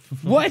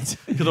What?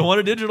 because I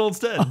wanted digital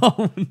instead.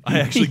 Oh, I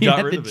actually he got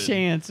had rid the of it.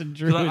 chance, and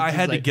Drew. 'Cause was I just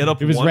had to like- get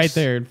up. It was once, right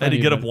there. In I front had to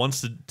of get you, up but-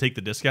 once to take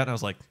the disc out, and I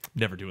was like,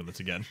 never doing this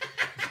again.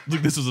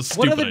 Like, this was a What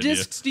stupid other idea.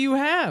 discs do you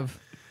have?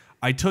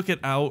 I took it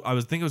out. I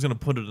was thinking I was going to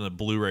put it in a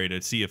Blu-ray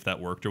to see if that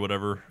worked or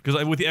whatever.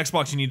 Because with the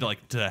Xbox, you need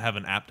to have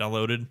an app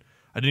downloaded.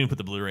 I didn't even put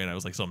the Blu-ray in. I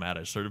was like so mad.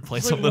 I started playing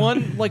It's like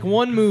something.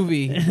 one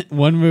movie.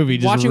 One movie.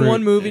 Just Watching ruined-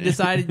 one movie,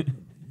 decided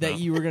that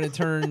you were gonna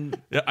turn.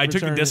 Yeah, I took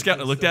the return disc out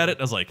and I looked at it.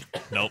 And I was like,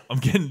 nope, I'm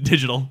getting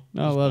digital.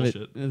 I This love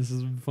bullshit. it. This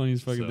is the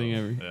funniest fucking So, thing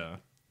ever. Yeah,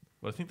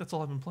 but I think that's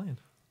all I've been playing.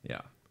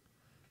 Yeah.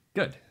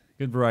 Good.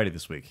 Good variety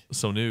this week.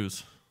 So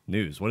news.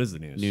 News. What is the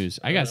news? News.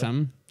 I got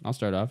something. I'll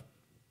start off.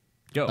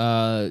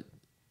 Go.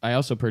 I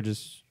also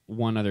purchased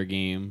one other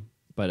game,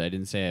 but I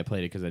didn't say I played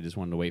it because I just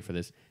wanted to wait for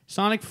this.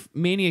 Sonic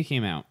Mania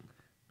came out.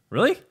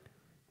 Really? I don't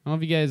know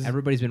if you guys.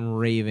 Everybody's been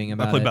raving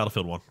about I played it.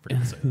 Battlefield 1. Forget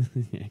to say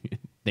that.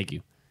 Thank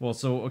you. Well,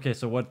 so okay.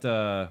 So what's?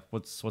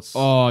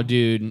 Oh,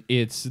 dude,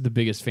 it's the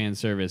biggest fan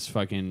service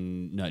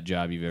fucking nut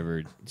job you've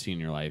ever seen in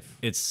your life.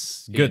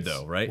 It's good It's-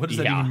 though, right? What does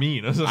that Yeah. even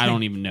mean? I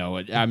don't even know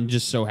it. I'm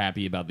just so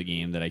happy about the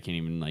game that I can't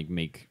even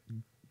make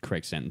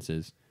correct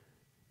sentences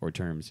or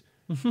terms.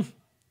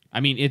 I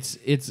mean, it's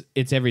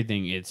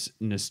everything. It's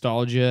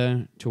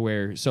nostalgia to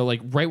where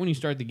right when you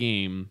start the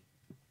game,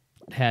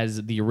 it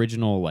has the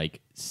original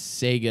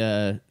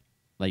Sega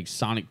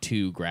Sonic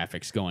 2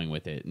 graphics going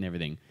with it and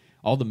everything.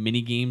 All the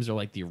mini games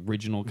are the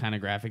original kind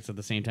of graphics at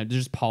the same time. They're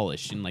just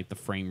polished and the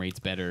frame rate's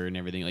better and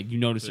everything. You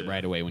notice it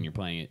right away when you're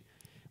playing it.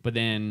 But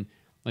then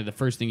the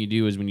first thing you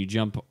do is when you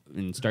jump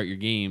and start your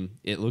game,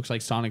 it looks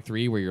like Sonic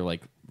 3 where you're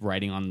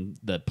riding on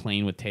the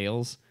plane with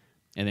tails.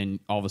 And then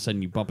all of a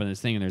sudden you bump into this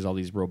thing and there's all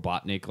these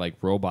Robotnik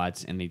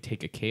robots and they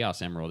take a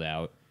Chaos Emerald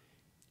out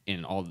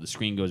and all of the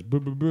screen goes bruh,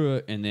 bruh,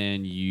 bruh, and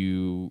then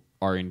you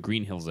are in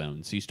Green Hill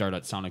Zone. So you start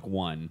at Sonic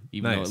 1,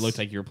 even though it Nice. looks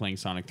like you're playing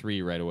Sonic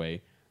 3 right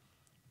away.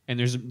 And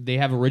they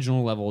have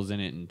original levels in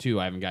it and 2.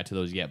 I haven't got to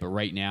those yet, but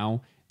right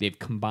now they've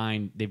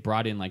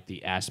brought in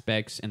the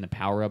aspects and the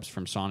power-ups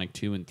from Sonic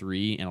 2 and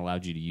 3 and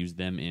allowed you to use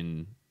them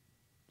in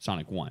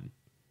Sonic 1.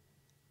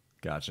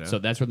 Gotcha. So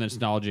that's where the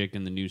nostalgic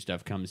and the new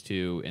stuff comes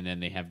to, and then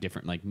they have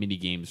different mini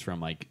games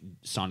from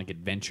Sonic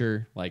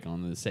Adventure,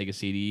 on the Sega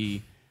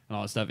CD and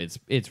all that stuff.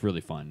 It's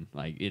really fun.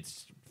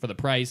 It's for the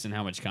price and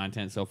how much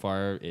content so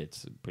far.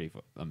 It's pretty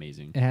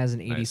amazing. It has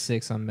an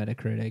 86 on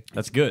Metacritic.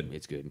 that's good.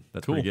 It's good.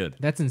 That's Cool. pretty good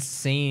That's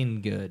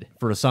insane good.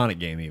 for a Sonic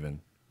game,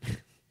 even.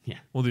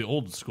 Well, the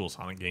old school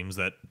Sonic games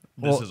that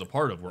this is a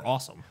part of were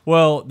awesome.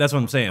 Well, that's what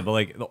I'm saying.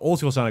 But the old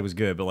school Sonic was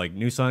good, but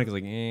new Sonic is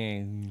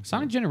eh.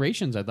 Sonic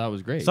Generations I thought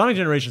was great. Sonic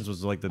Generations was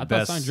the thought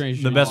best, Sonic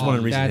Generations the best was one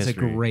in recent That's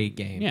history. a great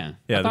game. Yeah,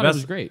 Yeah, I the thought best- it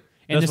was great.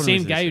 And the best one in same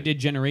recent guy who history. did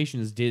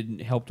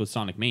Generations helped with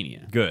Sonic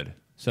Mania. Good.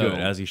 So- Good,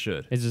 as he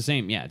should. It's the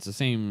same. Yeah, it's the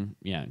same.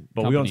 Yeah,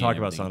 But we don't company talk and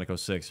about everything. Sonic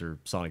 06 or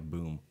Sonic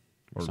Boom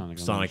or Sonic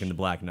Sonic Unleashed. and the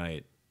Black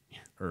Knight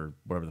or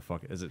whatever the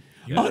fuck is it?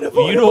 You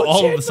know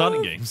all of the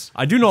Sonic games.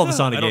 I do know all the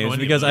Sonic I don't know games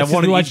any of because them. I That's 'cause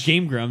wanted we watch each,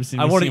 Game Grumps.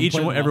 And I we wanted see 'em each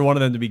play and them every all. one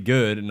of them to be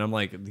good, and I'm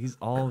like,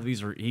 all of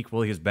these are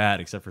equally as bad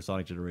except for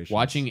Sonic Generations.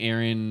 Watching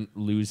Aaron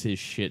lose his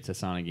shit to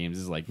Sonic games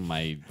is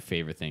my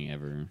favorite thing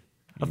ever.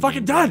 I'm in fucking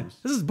game done. games.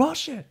 This is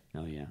bullshit.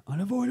 Oh yeah,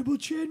 unavoidable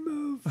chin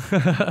move. That's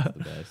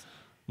the best.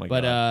 My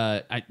But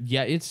God.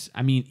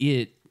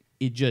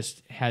 it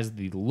just has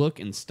the look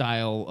and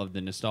style of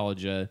the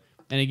nostalgia.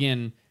 And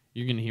again,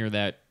 you're gonna hear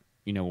that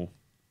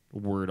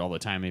word all the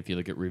time if you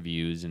look at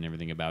reviews and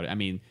everything about it. I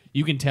mean,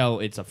 you can tell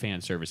it's a fan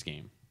service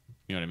game.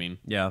 You know what I mean?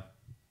 yeah.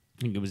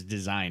 I think it was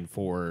designed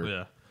for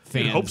Yeah.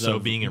 fans. I hope so,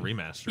 of- being a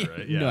remaster,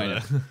 right? No, I know.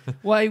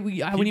 Well, I wouldn't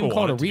even People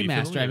call it a want it to be remaster.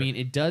 I familiar. mean,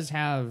 it does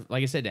have,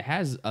 like I said, it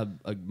has a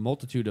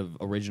multitude of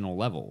original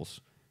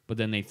levels, but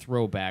then they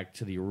throw back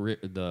to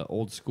the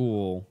old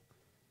school.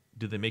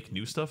 Did they make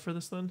new stuff for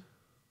this then?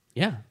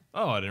 Yeah.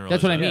 Oh, I didn't realize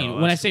That's what I that. mean. Oh,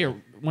 when I that's say cool.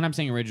 when I'm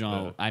saying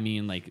original, Yeah. I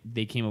mean like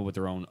they came up with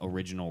their own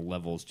original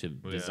levels to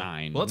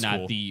design, Well, that's not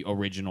cool. the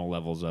original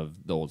levels of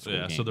the old school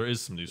Yeah, game. so there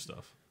is some new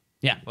stuff.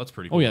 Yeah, That's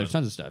pretty Oh cool, yeah, man. there's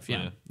tons of stuff.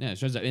 Yeah, Yeah. yeah. It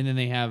shows up, and then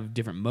they have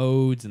different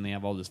modes, and they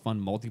have all this fun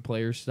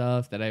multiplayer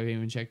stuff that I haven't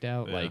even checked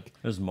out. Yeah. Like,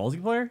 There's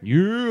multiplayer.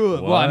 yeah.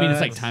 Well, I mean, it's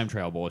like What? time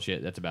trial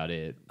bullshit. That's about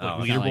it.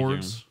 Like It's not you're-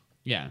 leaderboards.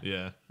 yeah.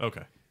 Yeah.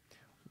 Okay.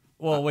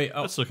 Well, wait.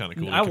 That's still kind of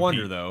cool. to I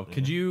wonder compete. though. Yeah.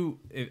 Could you?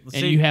 Let's And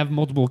say- you have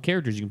multiple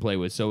characters you can play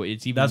with, so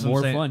it's even That's what I'm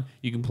more saying. fun.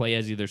 You can play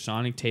as either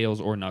Sonic,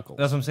 Tails, or Knuckles.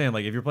 That's what I'm saying.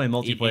 Like if you're playing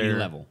multiplayer,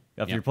 level.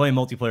 If Yeah. you're playing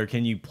multiplayer,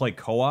 can you play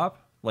co-op?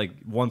 Like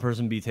one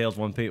person be Tails,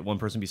 one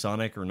person be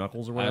Sonic or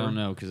Knuckles or I whatever. don't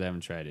know because I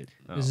haven't tried it.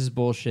 This is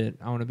bullshit.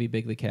 I want to be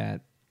Big the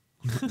Cat.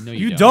 No,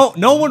 You don't.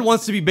 No one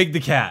wants to be Big the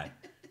Cat.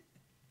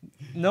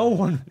 No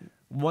one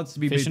wants to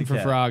be Fishing Big for the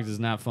Cat. frogs is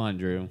not fun,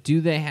 Drew.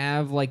 Do they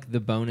have like the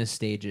bonus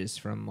stages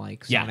from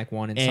like Sonic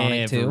 1 and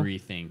Sonic 2?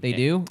 Everything. They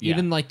do? Yeah.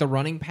 Even like the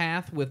running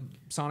path with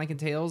Sonic and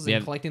Tails They and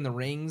have- collecting the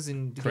rings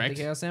and to get Correct.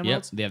 the Chaos Yep.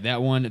 Emeralds? They have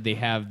that one. They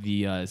have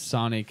the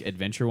Sonic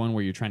Adventure one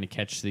where you're trying to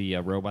catch the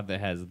robot that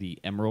has the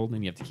emerald,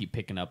 and you have to keep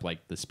picking up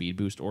like the speed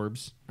boost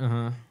orbs,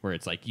 Uh-huh. where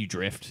it's like you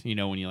drift, you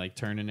know, when you like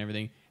turn and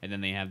everything. And then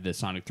they have the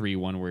Sonic 3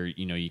 one where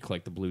you know you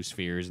collect the blue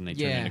spheres and they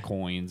turn Yeah. into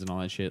coins and all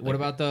that shit. What Like,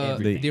 about the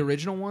everything. the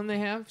original one they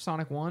have?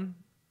 Sonic 1?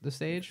 The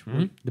stage?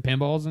 The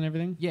pinballs and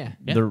everything? Yeah.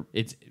 Yeah. The-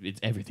 it's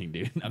everything,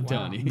 dude. I'm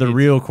telling you. The It's-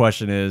 real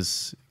question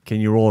is, can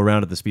you roll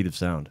around at the speed of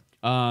sound?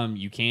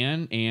 You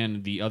can,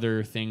 and the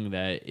other thing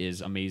that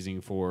is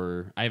amazing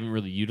for I haven't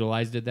really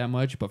utilized it that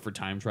much, but for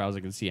time trials I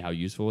can see how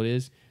useful it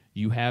is.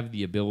 You have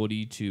the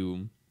ability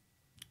to,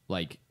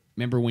 like,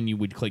 remember when you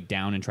would click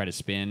down and try to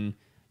spin,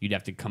 you'd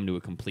have to come to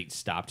a complete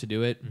stop to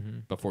do it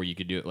before you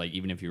could do it. Like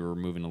even if you were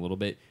moving a little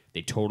bit,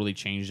 they totally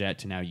changed that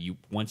to now you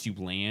once you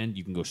land,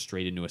 you can go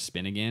straight into a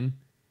spin again.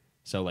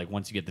 So like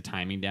once you get the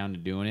timing down to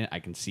doing it, I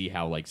can see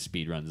how like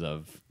speed runs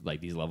of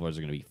like these levels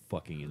are going to be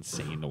fucking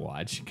insane to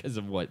watch because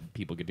of what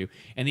people could do.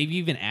 And they've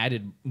even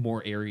added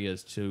more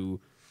areas to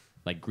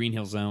like Green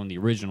Hill Zone, the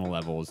original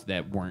levels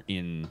that weren't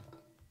in.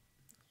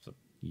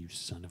 You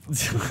son of a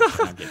bitch.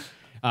 No,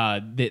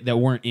 I'm kidding. That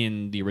weren't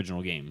in the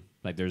original game.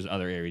 Like there's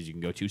other areas you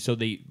can go to. So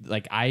they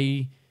like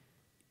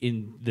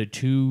in the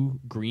 2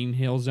 Green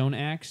Hill Zone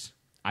acts,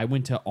 I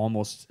went to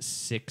almost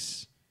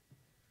 6.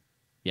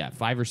 Yeah,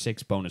 5 or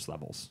 6 bonus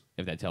levels,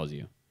 if that tells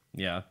you.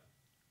 Yeah.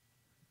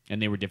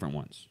 And they were different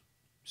ones.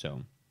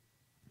 So,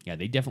 yeah,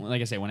 they definitely,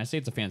 like I say, when I say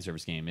it's a fan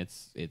service game,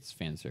 it's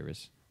fan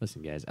service.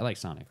 Listen, guys, I like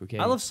Sonic, okay?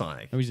 I love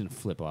Sonic. No reason to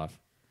flip off.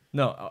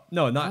 No, I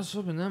was not.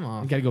 flipping them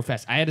off. I gotta go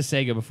fast. I had a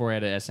Sega before I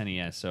had a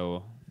SNES,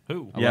 so.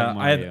 Who? I Yeah, love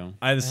I had Mario.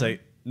 to say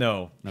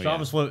no. Oh, Sean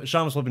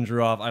yeah. was flipping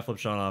Drew off. I flipped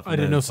Sean off. I and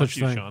didn't then- know such Fuck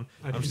you, thing. Sean.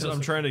 I didn't know I'm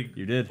such trying to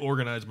You did.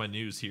 organize my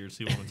news here,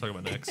 see what I'm talking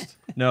about next.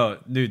 No,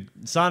 dude.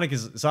 Sonic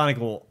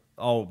will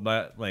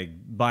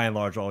by and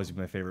large always be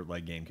my favorite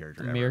like game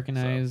character. ever,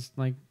 Americanized,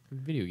 like,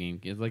 video game.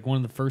 It's like one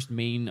of the first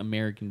main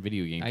American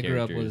video game I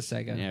characters. grew up with a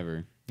Sega.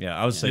 Ever. so. Yeah,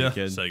 I was a Sega Yeah,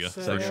 kid. Sega,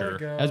 for Sega. sure.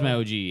 That was my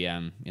OG,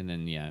 and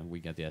then, yeah, we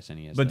got the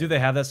SNES. But do stuff. they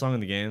have that song in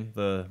the game?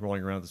 The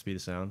rolling around at the speed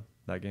of sound.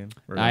 That game.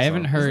 Or that I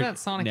haven't song? heard. Isn't that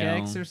Sonic no.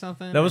 X or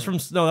something? That was from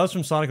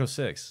Sonic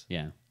 06.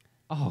 Yeah.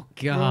 Oh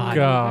God.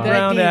 God. That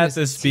Around game at is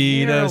the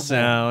speed terrible. of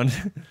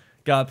sound.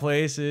 Got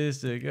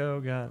places to go.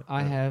 Got.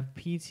 I have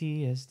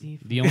PTSD.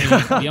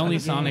 The only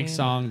Sonic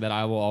song that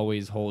I will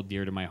always hold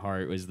dear to my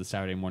heart was the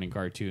Saturday morning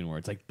cartoon where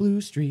it's like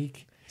Blue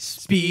Streak.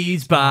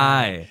 Speeds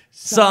by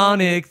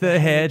Sonic the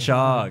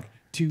Hedgehog.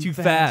 Too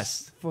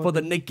fast for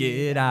the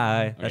naked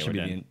eye. Okay,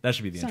 we're That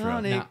should be the intro.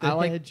 Sonic. Now, the I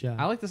like Hedgehog.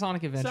 I like the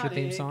Sonic Adventure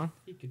theme song.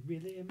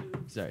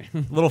 Sorry.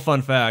 Little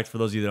fun fact for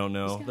those of you that don't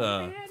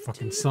know: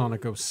 Fucking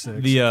Sonic 06.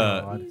 the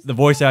God. the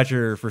voice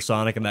actor for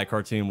Sonic in that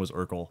cartoon was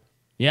Urkel,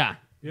 Yeah.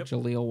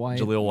 Jaleel White.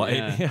 Jaleel White.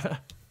 Yeah. Yeah.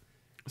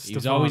 He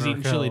was Stefan always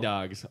eating Urkel. chili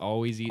dogs.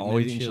 Always eating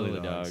them chili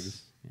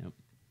dogs. Yep.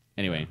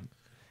 Anyway,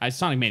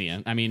 Sonic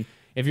Mania. I mean,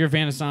 if you're a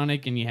fan of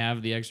Sonic and you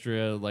have the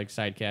extra like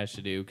side cash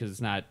to do, because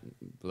it's not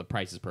the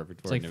price is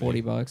perfect for It's it like and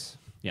everything. $40.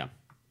 Yeah.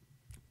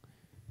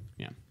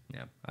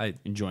 Yeah. I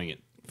Enjoying it.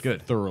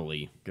 Good.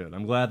 Thoroughly. good.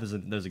 I'm glad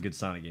there's a good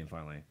Sonic game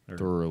finally. Or-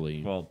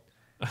 Thoroughly. Well,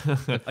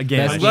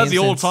 again, Best I'm glad game the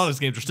old since- Sonic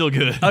games are still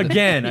good.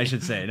 again, I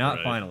should say, not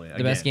Right. finally.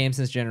 The best game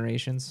since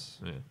Generations.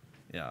 Yeah.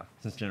 Yeah,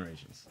 since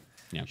Generations.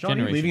 Yeah. Sean, are you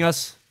Generation. leaving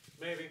us?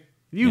 Maybe.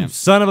 You Yeah.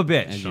 son of a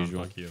bitch. As Sean,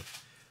 usual. fuck you.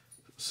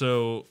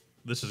 So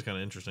this is kind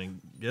of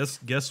interesting.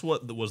 Guess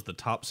what was the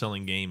top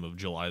selling game of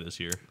July this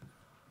year?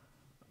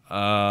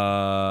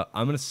 I'm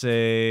gonna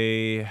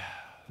say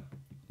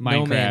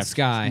No Man's Minecraft.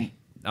 Sky.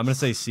 I'm gonna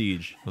say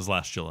Siege. It was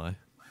last July.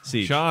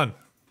 Siege. Sean,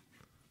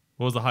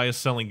 what was the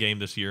highest selling game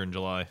this year in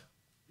July?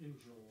 In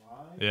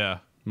July? Yeah,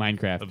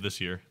 Minecraft. of this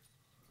year.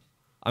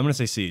 I'm gonna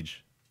say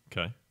Siege.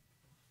 Okay.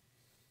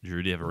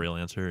 Drew, do you have a real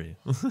answer? Or you-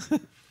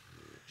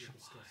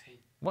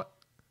 What?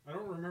 I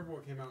don't remember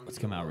what came out. It's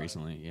come out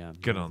recently. Yeah.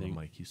 Get I on the think.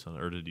 mic, you son.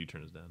 Or did you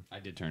turn his down? I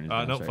did turn it.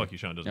 No, down, sorry. fuck you,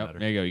 Sean. Doesn't Yep, matter.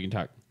 there you go. You can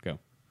talk. Go.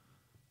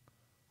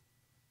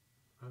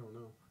 I don't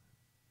know.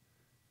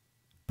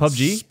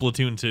 PUBG.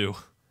 Splatoon 2.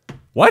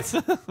 What?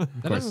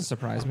 That doesn't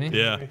surprise me.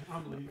 Yeah,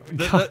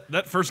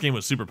 that first game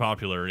was super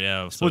popular.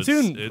 Yeah, so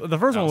Splatoon, the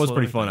first one was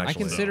pretty fun, I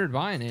actually. considered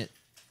buying it.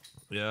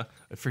 Yeah,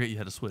 I forget you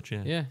had a Switch.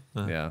 Yeah, Yeah.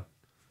 Yeah,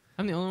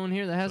 I'm the only one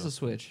here that has a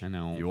Switch. I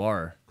know. you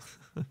are.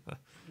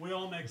 We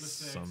all make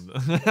mistakes.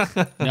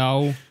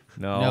 No.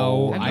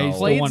 No, I Have you still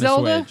played want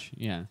Zelda? a Switch.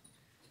 Yeah.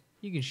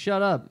 You can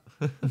shut up.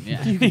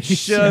 Yeah.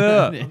 Shut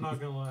up. I'm not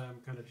gonna lie,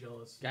 I'm kind of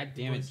jealous. God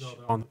damn it.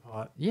 Zelda on the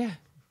pot. Yeah.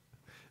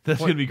 that's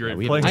gonna be great.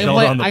 we Playing I can Zelda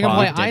play, on the I can pod.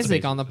 play Dead Isaac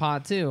Space. on the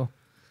pot too.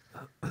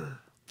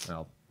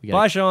 Well, We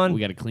bye, Sean. We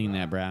got to clean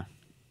that, brah.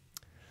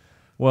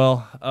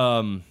 Well,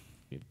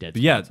 We have dead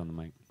But yeah. spots on the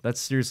mic. that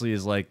seriously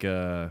is like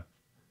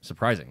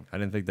surprising. I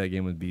didn't think that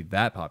game would be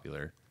that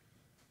popular.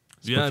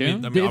 Yeah,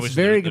 Splatoon? obviously It's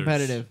very there's-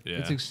 competitive. Yeah.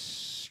 It's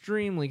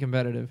extremely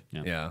competitive.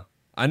 Yeah. Yeah.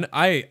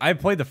 I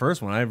played the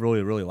first one. I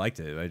really liked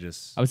it. I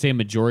just I would say a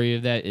majority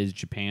of that is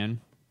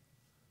Japan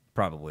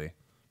probably.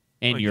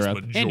 and I guess Europe.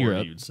 majority, And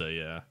Europe. you'd say,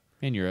 yeah.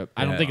 And Europe.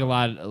 I don't Yeah. think a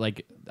lot,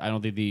 I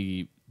don't think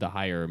the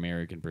higher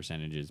American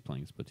percentage is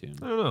playing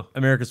Splatoon. I don't know.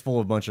 America's full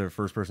of a bunch of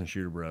first-person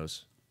shooter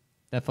bros.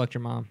 That fucked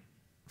your mom.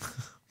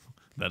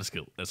 That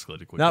escalated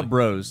quickly. Not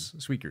bros,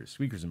 squeakers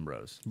and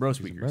bros. Bro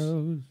squeakers.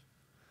 Bros.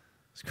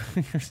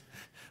 Squeakers.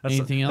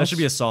 Anything That else? should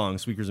be a song,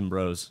 Squeakers and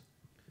Bros.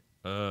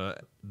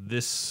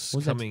 This What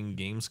was that? coming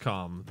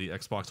Gamescom, the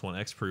Xbox One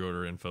X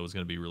pre-order info is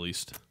going to be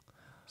released.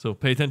 So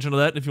pay attention to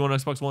that if you want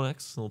Xbox One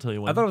X. I'll tell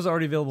you when. I thought it was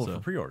already available So- for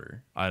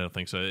pre-order. I don't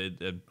think so.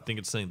 I think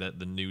it's saying that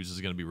the news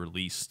is going to be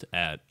released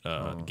at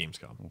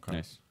Gamescom. Okay.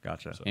 Nice.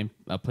 Gotcha. And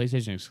a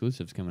PlayStation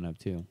exclusive's coming up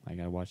too. I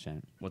gotta watch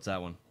that. What's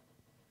that one?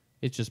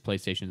 It's just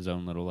PlayStation's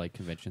own little like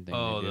convention thing.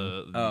 Oh,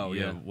 they do.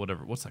 yeah,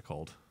 whatever. What's that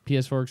called?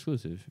 PS4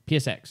 exclusive.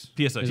 PSX.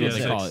 PSX, is what yeah, they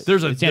PSX. call it.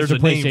 There's a- It stands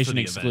there's for a name for PlayStation the event,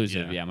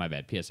 exclusive. yeah. Yeah, my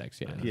bad.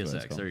 PSX. Yeah. that's what it's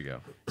PSX. called. There you go.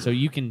 So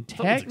you can thought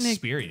it was technically,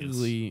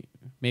 Experience.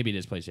 maybe it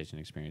is PlayStation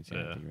Experience. Yeah,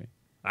 I Yeah. think you're right.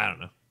 I don't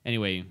know.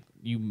 Anyway,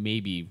 you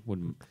maybe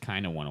would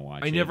kind of want to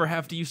watch. I it. never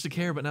have to used to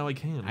care, but now I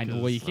can. I know.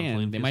 because Well, you I'm can.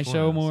 playing They might PS4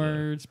 show now,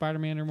 more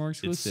Spider-Man or more It's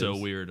exclusives. so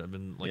weird. I've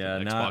been like yeah,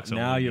 an now, Xbox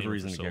now only you have a gamer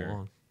reason for to so care.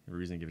 long. You have a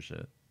reason to give a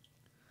shit.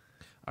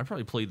 I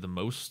probably played the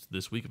most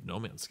this week of No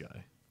Man's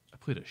Sky. I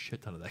played a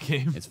shit ton of that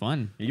game. It's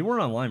fun. You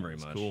weren't online very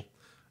much. Cool.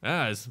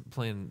 Yeah, I was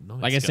playing No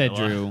Man's Like I Sky said, a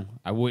lot. Drew,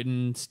 I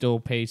wouldn't still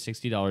pay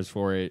 $60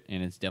 for it,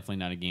 and it's definitely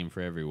not a game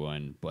for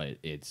everyone. But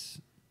it's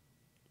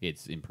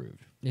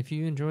improved. If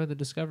you enjoy the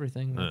Discovery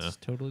thing, that's Yeah.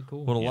 totally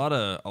cool. But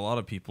a lot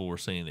of people were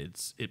saying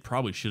it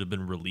probably should have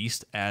been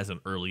released as an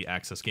early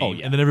access game, Oh,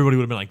 yeah. and then everybody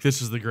would have been like,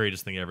 "This is the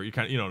greatest thing ever." You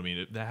kind of, you know what I mean?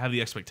 It, have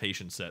the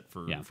expectation set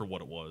for Yeah.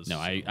 what it was. No,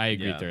 so. I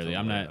agree yeah, thoroughly.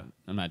 I'm totally,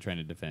 not trying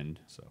to defend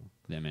So,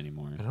 them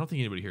anymore. and I don't think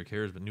anybody here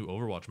cares, but new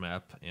Overwatch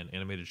map and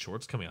animated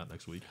shorts coming out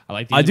next week. I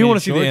like. The I do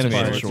wanna animated see the shorts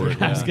animated part.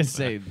 short, I was yeah. gonna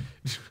say,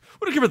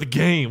 We don't care about the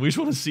game. We just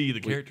want to see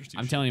the characters. Do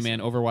I'm shit. telling you, man,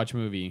 Overwatch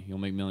movie, you'll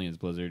make millions,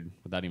 Blizzard,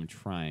 without even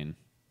trying.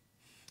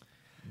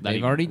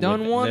 They've already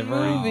done one they've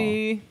already-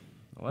 movie.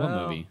 What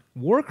movie?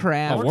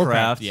 Warcraft. Oh, Warcraft.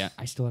 Warcraft. Yeah,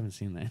 I still haven't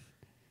seen that,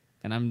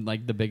 and I'm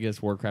like the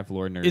biggest Warcraft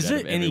lore nerd. Is out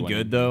it of any everyone.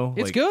 good though?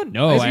 It's Like, good.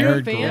 No, if I you're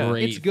heard a fan,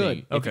 great it's good.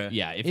 thing. Okay.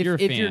 If If you're a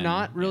fan, you're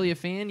not really a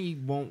fan, you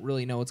won't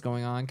really know what's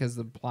going on because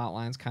the plot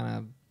line's kind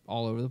of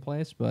all over the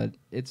place. But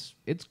it's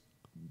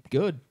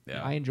good.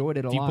 Yeah. I enjoyed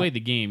it a if you lot. played the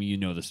game, you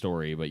know the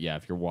story. But yeah,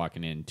 if you're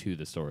walking into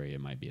the story, it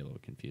might be a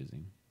little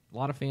confusing. A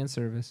lot of fan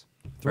service.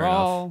 Fair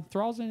enough.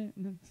 Thrall's in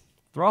it.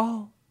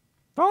 Thrall.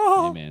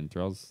 Hey man,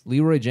 Thrall's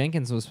Leroy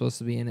Jenkins was supposed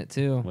to be in it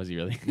too. was he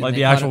really? Like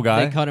They the cut actual him-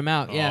 guy? They cut him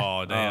out. Yeah.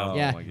 Oh damn. Oh,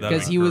 Yeah, my God. because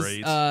That'd he be was.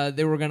 great.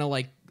 They were gonna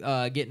like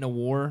get in a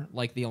war.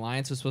 Like the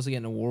Alliance was supposed to get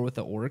in a war with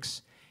the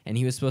Orcs, and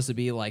he was supposed to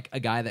be like a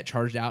guy that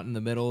charged out in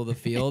the middle of the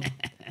field,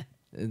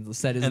 and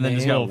said his And then name.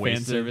 just got Fan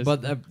wasted. service.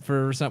 But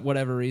for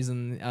whatever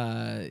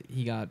reason,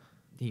 he got.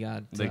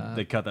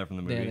 They cut that from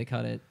the movie. Yeah, they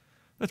cut it.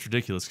 That's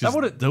ridiculous. That Because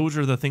would've- those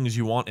are the things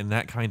you want in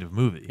that kind of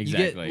movie. You get,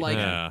 Exactly. like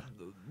Yeah.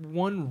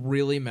 one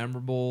really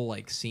memorable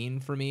like scene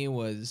for me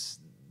was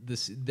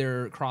this.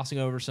 They're crossing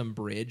over some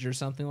bridge or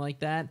something like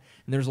that,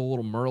 and there's a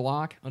little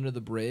Murloc under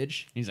the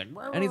bridge. He's like,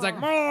 And he's like,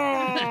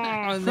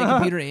 and the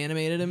computer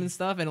animated him and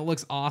stuff, and it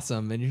looks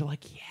awesome. And you're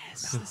like,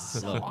 yes, this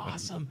is so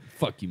awesome.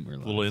 "Fuck you,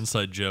 Merlin." Little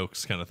inside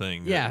jokes kind of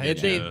thing. Yeah,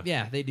 that get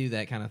ya. they do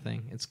that kind of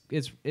thing.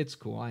 It's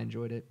cool. I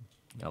enjoyed it.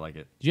 I like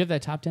it. Did you have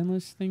that top 10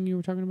 list thing you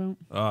were talking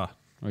about?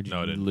 Or did No,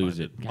 I you didn't lose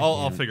find it? it. God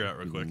I'll damn it. figure it out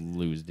real quick.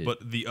 Losed it.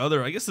 But the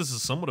other, I guess this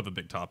is somewhat of a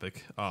big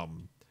topic.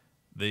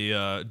 They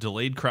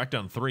delayed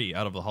Crackdown 3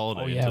 out of the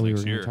holiday oh yeah, until we were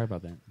next going year. to talk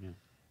about that. Yeah.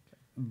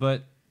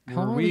 But How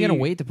long are we gonna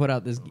wait to put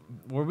out this?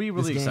 Were we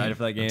really this excited game?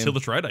 for that game? Until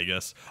it's right, I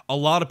guess. A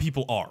lot of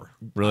people are.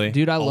 Really?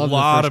 Dude, I A love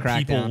lot the of first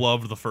people Crackdown.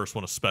 loved the first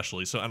one,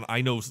 especially. So, and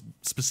I know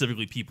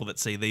specifically people that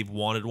say they've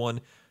wanted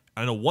one.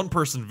 I know one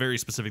person very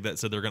specific that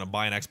said they're going to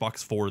buy an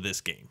Xbox for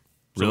this game.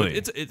 So Really?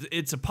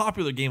 it's a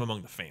popular game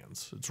among the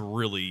fans. It's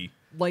really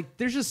Like,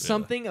 there's just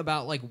something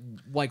about like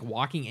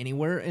walking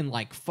anywhere and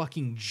like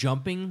fucking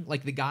jumping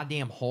like the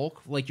goddamn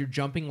Hulk. Like you're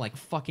jumping like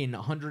fucking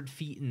 100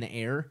 feet in the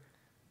air,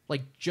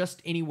 like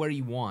just anywhere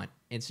you want,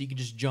 and so you can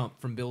just jump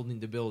from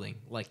building to building.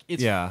 Like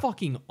it's Yeah.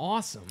 fucking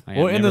awesome, I have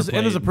Well, and never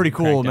there's a played pretty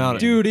cool Crackdown amount yet.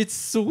 of dude. It's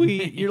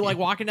sweet. You're like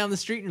walking down the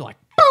street and you're like,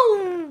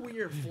 boom.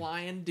 you're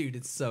flying, dude.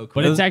 It's so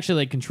cool. But it's actually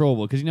like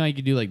controllable because you know how you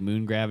could do like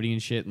moon gravity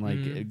and shit and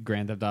like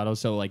Grand Theft Auto.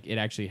 So like it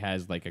actually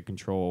has like a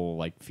control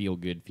like feel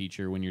good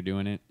feature when you're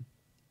doing it.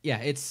 yeah,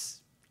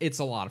 it's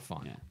a lot of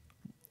fun. Yeah.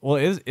 Well,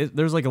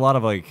 there's like a lot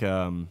of like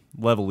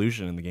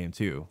levolution in the game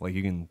too. Like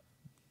you can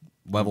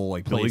level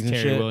like Plays buildings and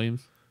Terry shit.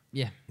 Williams.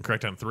 Yeah.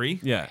 Crackdown 3.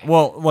 Yeah.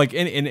 Well, like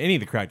in any of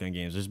the Crackdown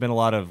games, there's been a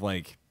lot of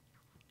like,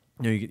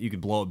 you know, you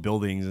could blow up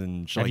buildings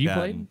and shit Have like you that.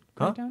 played and-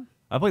 Crackdown?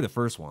 I played the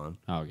first one.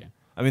 Oh, okay.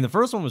 I mean, the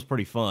first one was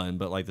pretty fun,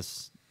 but like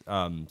this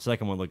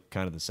second one looked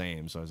kind of the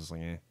same. So I was just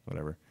like,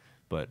 whatever.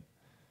 But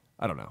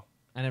I don't know.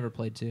 I never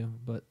played 2,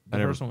 but the I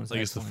never- first one was I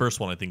guess the excellent. first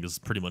one I think is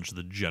pretty much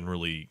the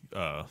generally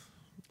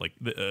like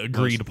the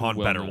agreed upon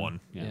well better known. one.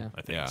 Yeah.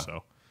 I think Yeah.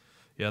 so.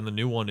 Yeah, and the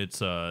new one, it's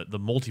the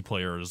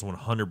multiplayer is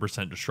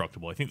 100%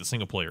 destructible. I think the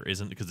single player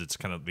isn't because it's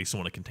kind of they still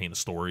want to contain a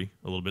story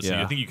a little bit. So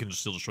Yeah. I think you can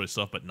still destroy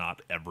stuff, but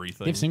not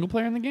everything. They have single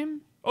player in the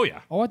game? Oh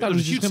yeah. Oh, I thought Yeah, it was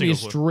there's just gonna be a huge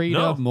single straight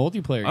player. up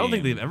multiplayer. I don't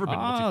think game. they've ever been Oh,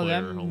 multiplayer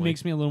that only.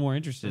 makes me a little more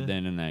interested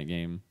then in that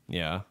game.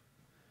 Yeah.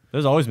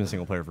 There's always been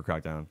single player for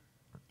Crackdown.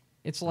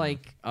 It's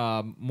like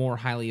more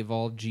highly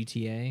evolved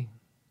GTA,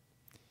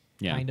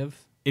 Yeah. kind of.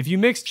 If you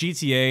mix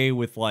GTA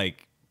with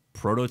like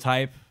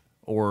Prototype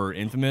or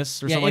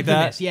Infamous or Yeah, something like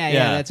Infamous. that, Yeah,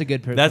 that's a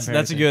good that's a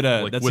comparison. good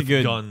Like that's with a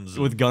good guns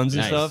with and- guns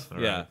and Nice. stuff. All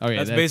right. Yeah, Okay,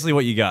 that's that's- basically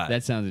what you got.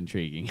 That sounds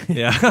intriguing.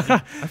 yeah,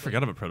 I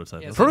forgot about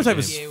Prototype. Yeah, That's it's Prototype a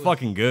is good game. GTA with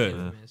fucking good.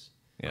 Infamous.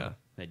 Yeah,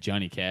 That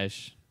Johnny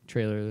Cash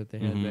trailer that they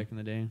had Mhm. back in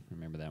the day.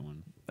 Remember that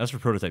one? that's for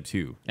Prototype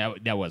 2.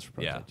 That was for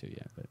Yeah. Prototype too,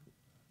 yeah.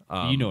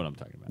 But you know what I'm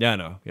talking about. Yeah, I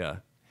know. Yeah.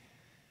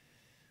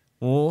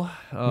 Well,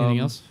 Anything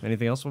else?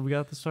 Anything else? What we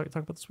got to talk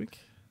about this week?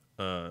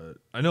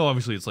 I know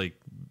obviously it's like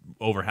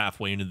over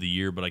halfway into the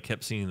year, but I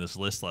kept seeing this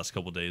list last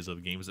couple of days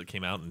of games that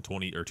came out in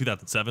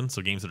 2007,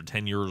 so games that are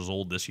 10 years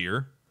old this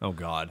year. Oh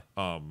God.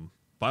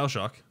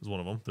 BioShock is one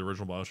of them, the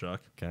original BioShock.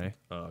 Okay.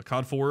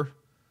 COD 4,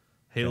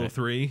 Halo Okay.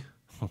 3.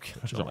 Okay.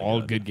 Those Oh are my all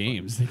God. good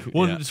games.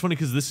 Well, Yeah. it's funny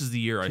because this is the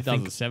year I think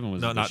 2007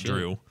 was not the not shit.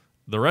 Drew.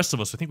 The rest of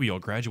us, I think we all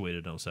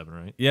graduated in 07,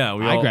 right? Yeah,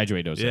 we I all,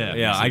 graduated 07.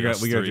 Yeah, so we that's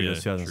graduated three, in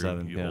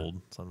 2007, Drew, you yeah.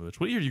 old son of a bitch.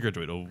 What year did you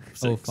graduate?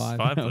 06?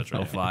 05. That's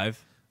right.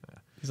 05.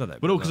 He's not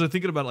that. But no, bad, because though. I'm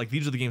thinking about like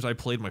these are the games I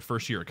played my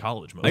first year of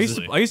college. I used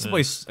to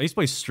mostly. Yeah.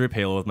 play Strip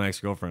Halo with my ex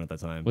girlfriend at that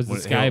time. Was the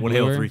when sky when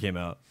Halo bluer? 3 came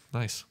out.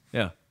 Nice.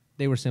 Yeah.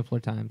 They were simpler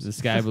times. The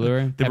Sky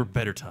Bluer. They were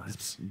better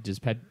times. Did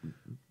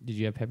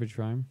you have Pepperidge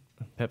Farm?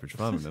 Pepperidge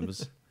Farm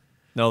members.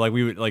 No, like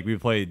we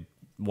would play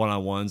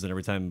one-on-ones, and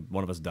every time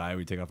one of us died,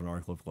 we'd take off an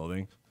article of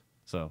clothing.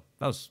 So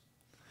that was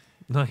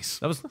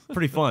Nice.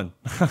 pretty fun.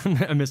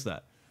 I missed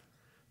that.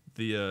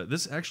 The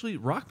this actually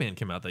Rock Band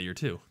came out that year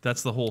too.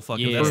 That's the whole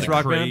fucking Yeah. that's First the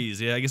Rock Band? craze.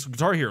 Yeah, I guess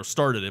Guitar Hero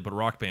started it, but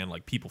Rock Band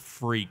like people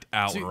freaked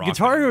out. See, when Rock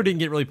Guitar Band. Hero didn't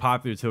get really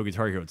popular until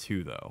Guitar Hero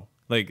 2, though.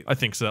 Like, I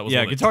think so. That was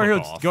yeah, when it Guitar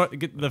took Hero.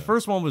 off. The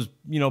first one was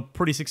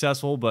pretty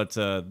successful, but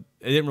it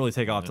didn't really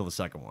take off till the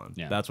second one.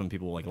 Yeah. That's when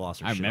people like lost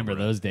their I shit remember over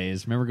it. those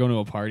days. Remember going to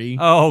a party?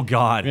 Oh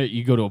God.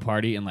 You go to a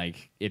party and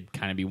like it'd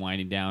kind of be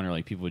winding down, or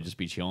like people would just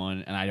be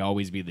chilling, and I'd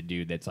always be the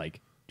dude that's like,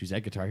 "Dude, is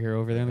that Guitar Hero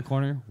over there in the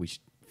corner? We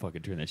should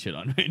fucking turn that shit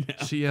on right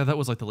now." See, yeah, that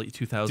was like the late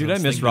 2000s. Dude, I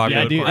miss thing Rock to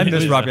Band. do. I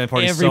miss Rock Band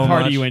parties Every so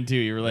party much. you went to,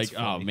 you were like, That's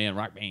 "Oh funny. man,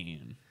 Rock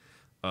Band."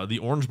 The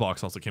Orange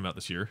Box also came out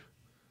this year.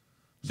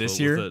 This it was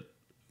year?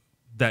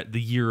 the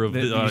year of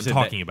You I'm said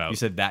talking that- about. You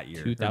said that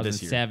year. or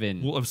this year.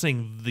 2007. Well, I'm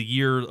saying the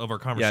year of our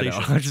Yeah, I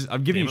conversation. know.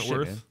 I'm giving you Damn it, shit,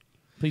 Worth. man.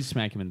 Please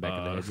smack him in the back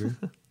of the head,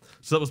 Drew.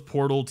 So that was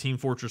Portal, Team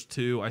Fortress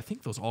 2. I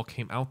think those all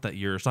came out that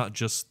year. It's not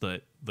just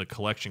the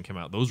collection came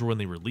out. Those were when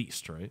they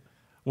released, right?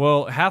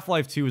 Well,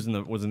 Half-Life 2 was in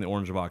the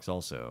Orange Box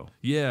also.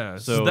 Yeah.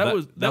 So So that-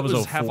 was that was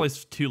 04.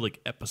 Half-Life 2 like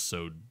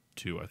episode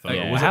 2, I thought.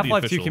 Yeah. Or was that the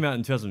Half-Life 2 official? came out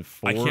in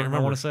 2004. I can't remember. I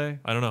want to say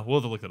I don't know. We'll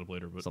have to look that up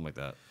later. But something like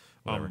that.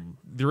 Whatever.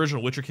 the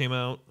original Witcher came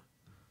out.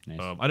 Nice.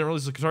 I didn't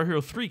realize the Guitar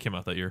Hero 3 came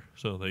out that year.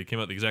 So they came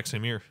out the exact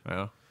same year.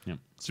 Yeah.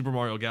 Super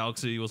Mario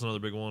Galaxy was another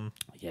big one.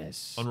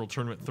 Yes. Unreal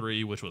Tournament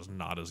 3, which was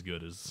not as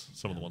good as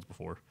some of the ones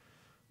before.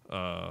 What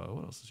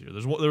else is here?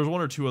 There was one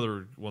or two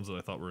other ones that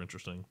I thought were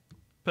interesting.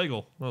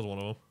 Peggle, that was one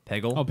of them.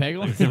 Peggle. Oh,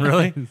 Peggle.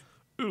 Really?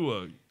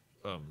 Ooh,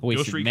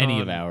 Wasted Ghost Recon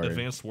many of our-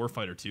 Advanced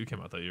Warfighter 2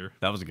 came out that year.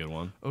 That was a good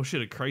one. Oh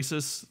shit, a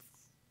Crisis,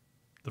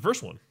 the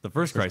first one. The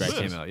first Crisis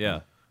Crisis. came out. Yeah.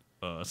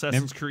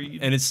 Assassin's Creed,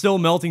 And it's still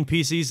melting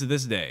PCs to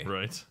this day.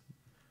 right?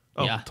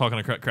 Oh, Yeah. talking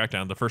to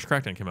Crackdown. The first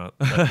Crackdown came out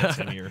that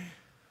same year.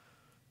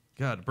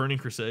 God, Burning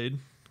Crusade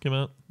came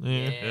out.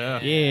 Yeah.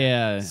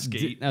 Yeah,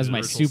 Skate, that was the my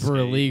original super Skate.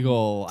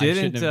 illegal. I Didn't,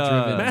 shouldn't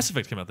have driven. Mass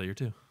Effect came out that year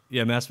too.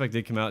 Yeah, Mass Effect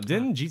did come out.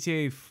 Didn't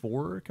GTA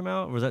 4 come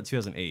out? Or was that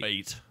 2008?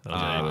 8.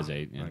 That was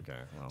 8. Yeah. Okay.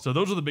 Well. So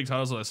those are the big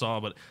titles that I saw,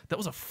 but that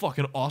was a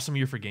fucking awesome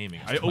year for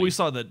gaming. I always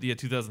saw that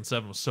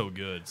 2007 was so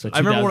good. So So I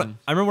remember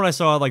 2000. when I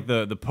saw like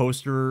the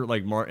poster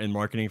like in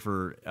marketing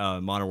for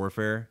Modern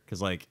Warfare,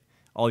 because like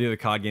all the other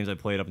COD games I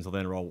played up until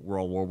then were all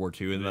World War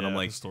II, and then I'm Yeah,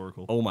 like,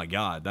 historical. oh my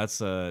god,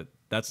 that's a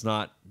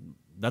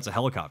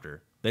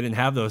helicopter. They didn't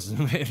have those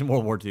in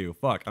World War II.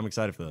 Fuck, I'm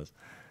excited for those.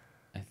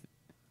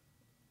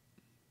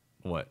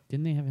 What?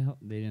 Didn't they have?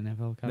 They didn't have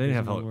helicopters. They didn't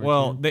have in World War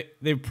well, II?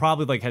 they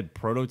probably like had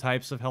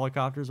prototypes of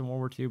helicopters in World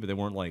War II, but they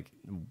weren't like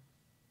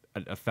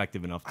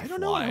effective enough to I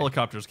don't know fly. how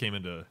helicopters came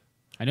into.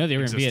 I know they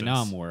were in Existence.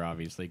 Vietnam War,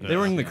 obviously. They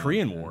were in the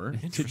Korean War.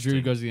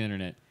 Drew goes to the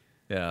internet.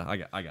 Yeah,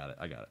 I got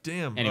it.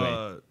 Damn.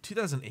 Anyway.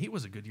 2008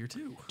 was a good year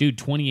too. Dude,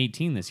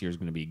 2018 this year is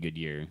going to be a good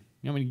year. You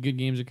know how many good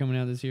games are coming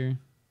out this year?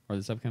 Or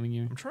this upcoming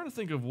year? I'm trying to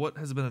think of what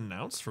has been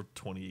announced for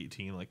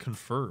 2018, like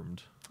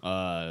confirmed.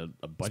 A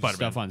bunch Spider-Man. of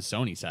stuff on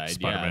Sony's side.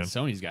 Spider-Man. Yeah,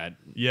 Sony's got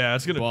Yeah,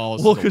 it's gonna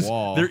balls well to the because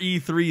wall. their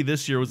E3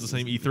 this year was the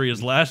same E3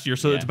 as last year,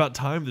 so Yeah. it's about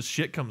time this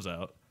shit comes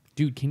out.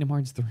 Dude, Kingdom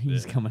Hearts 3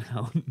 is coming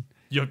out.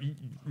 Yeah,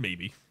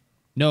 maybe.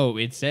 No,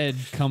 it said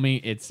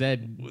coming. It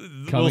said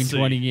We'll coming see.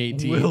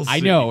 2018. We'll I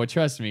see. know.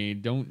 Trust me.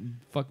 Don't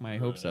fuck my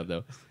hopes up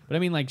though. But I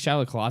mean, like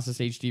Shadow of the Colossus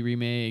HD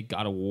remake,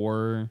 God of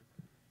War,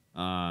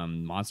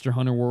 Monster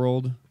Hunter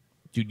World.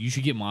 Dude, you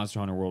should get Monster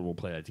Hunter World. We'll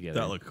play that together.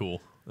 That looked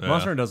cool.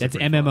 Monster Hunter does. That's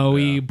look pretty fun.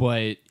 MMOE, Yeah.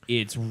 but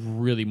it's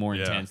really more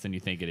Yeah. intense than you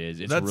think it is.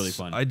 It's That's really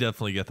fun. I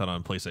definitely get that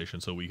on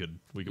PlayStation, so we could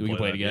We play could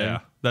play that. together? Yeah,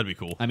 that'd be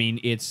cool. I mean,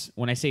 it's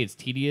when I say it's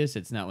tedious,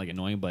 it's not like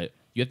annoying, but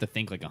you have to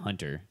think like a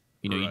hunter.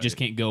 You know, you just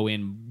Right. can't go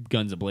in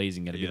guns a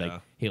blazing. Got to be Yeah.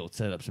 like, hey, let's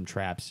set up some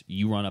traps.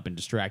 You run up and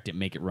distract it,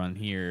 make it run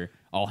here.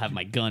 I'll have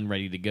my gun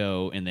ready to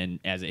go, and then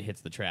as it hits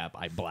the trap,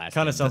 I blast.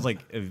 Kind it. of sounds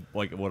like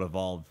what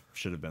Evolve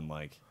should have been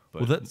like.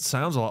 But Well, that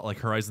sounds a lot like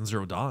Horizon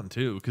Zero Dawn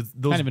too, because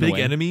those Kind of in a big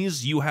way.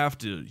 enemies, you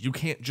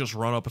can't just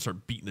run up and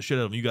start beating the shit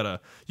out of them.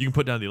 You can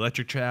put down the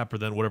electric trap, or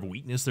then whatever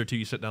weakness there too.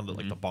 You set down the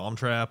the bomb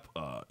trap.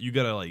 You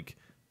gotta like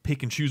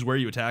pick and choose where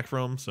you attack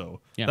from. So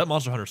Yeah. that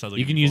Monster Hunter sounds like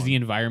you it'd can be use fun. the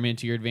environment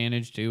to your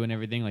advantage too, and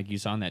everything. Like you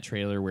saw in that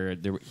trailer where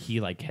he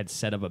like had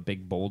set up a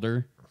big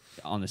boulder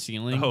on the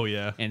ceiling. Oh,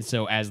 yeah. And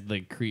so as the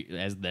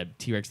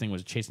T-Rex thing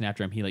was chasing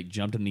after him, he like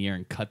jumped in the air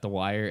and cut the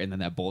wire, and then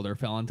that boulder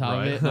fell on top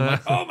Right. of it. And I'm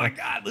like, oh my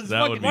god, this is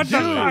That would fucking be what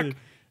the good.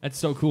 fuck? That's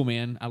so cool,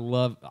 man.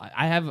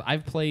 I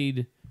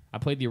played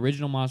the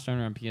original Monster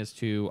Hunter on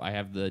PS2. I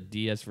have the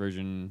DS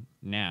version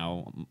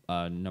now,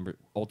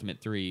 Ultimate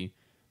 3.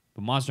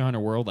 But Monster Hunter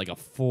World, like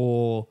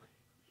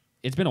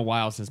it's been a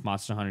while since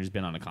Monster Hunter's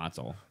been on a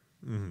console.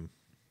 And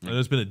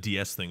there's been a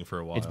DS thing for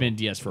a while. It's been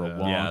DS for a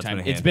long Yeah, it's time.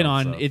 been It's been handheld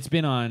on stuff. it's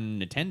been on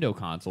Nintendo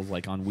consoles,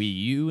 like on Wii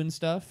U and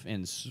stuff,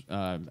 and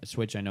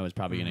Switch. I know is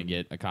probably gonna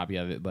get a copy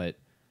of it, but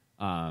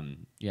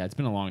yeah, it's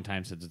been a long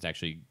time since it's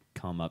actually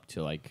come up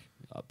to like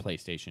a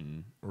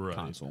PlayStation Right.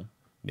 console.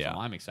 Yeah. So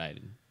I'm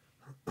excited.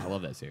 I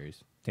love that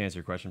series. to answer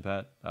your question,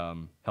 Pat,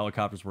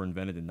 helicopters were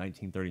invented in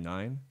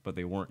 1939, but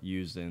they weren't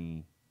used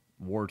in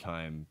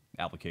wartime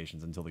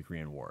applications until the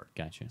Korean War.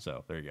 Gotcha.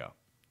 So there you go.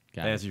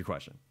 Got That it. answers your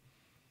question.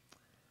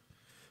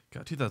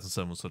 God,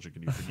 2007 was such a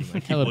good year for gaming. I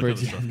keep Hella looking at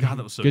birds. this stuff. God,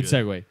 that was so Good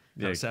good. segue.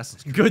 God,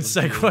 Assassin's Creed Good was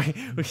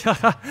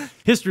segue.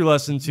 History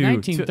lesson to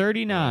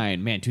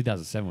 1939. Man,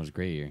 2007 was a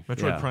great year.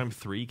 Metroid Yeah. Prime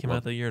 3 came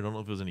out that year. I don't know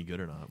if it was any good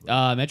or not.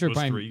 but- Metroid Was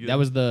Prime. 3 good? That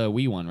was the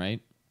Wii one,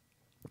 right?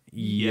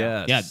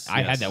 Yes. Yeah,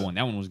 I had yes. that one.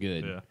 That one was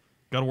good. yeah.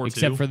 God of War 2.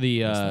 Except for Missed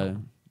that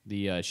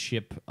the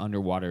ship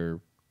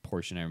underwater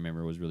portion, I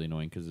remember was really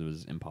annoying because it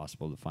was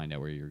impossible to find out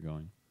where you were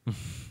going.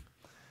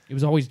 It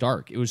was always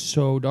dark. It was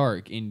so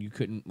dark, and you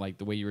couldn't like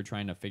the way you were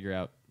trying to figure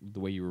out the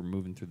way you were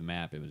moving through the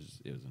map. It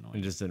was annoying.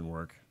 It just didn't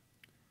work.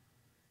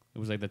 It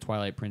was like the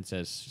Twilight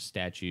Princess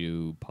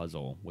statue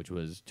puzzle, which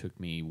took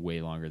me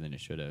way longer than it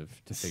should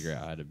have to figure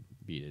out how to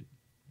beat it.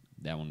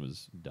 That one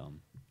was dumb.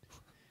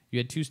 You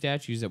had two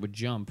statues that would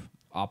jump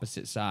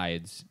opposite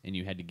sides, and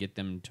you had to get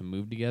them to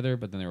move together.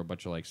 But then there were a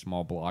bunch of like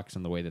small blocks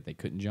in the way that they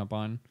couldn't jump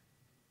on,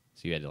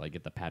 so you had to like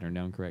get the pattern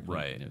down correctly.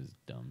 Right. And it was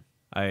dumb.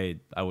 I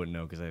wouldn't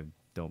know because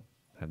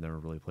I've never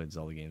really played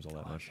Zelda games all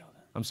that much.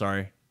 I'm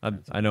sorry.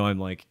 I know I'm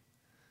like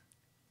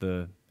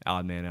the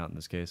odd man out in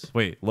this case.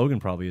 Wait, Logan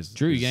probably is,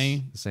 Drew, you is got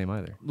any the same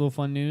either. little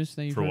fun news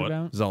that you've For heard what?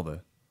 about?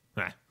 Zelda.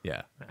 Ah.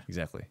 Yeah,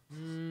 exactly.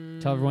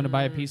 Tell everyone to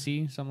buy a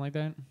PC, something like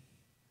that.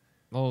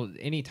 Well,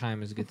 any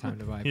time is a good time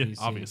to buy a Yeah, PC.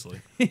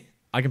 obviously.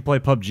 I can play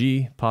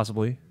PUBG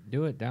possibly.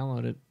 Do it.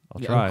 Download it.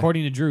 I'll Yeah, try.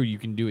 according to Drew, you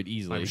can do it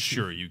easily. I'm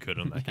sure you could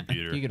on that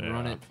computer. You could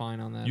run Yeah. it fine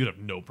on that. You'd have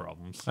no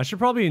problems. I should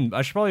probably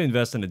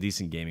invest in a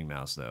decent gaming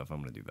mouse though if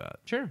I'm going to do that.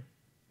 Sure.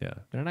 Yeah.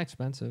 They're not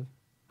expensive.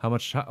 How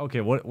much?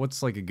 Okay.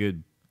 What's like a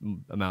good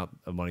amount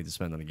of money to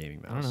spend on a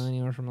gaming I mouse? don't know,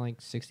 anywhere from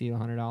like $60 to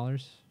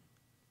 $100.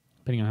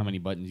 Depending on how many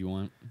buttons you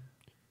want.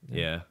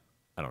 Yeah.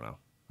 I don't know.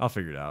 I'll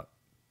figure it out.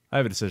 I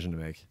have a decision to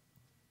make.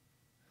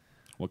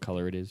 What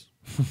color it is.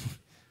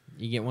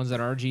 You get ones that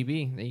are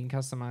RGB that you can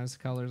customize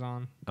the colors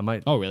on. I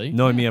might. Oh, really?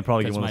 No, I mean I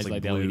probably get one Customize, that's like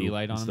like, the blue LED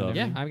light and on them and stuff.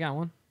 Yeah, everything? I've got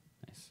one.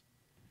 Nice.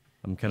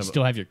 I'm kind You of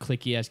still have your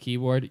clicky ass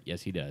keyboard?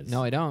 Yes, he does.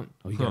 No, I don't.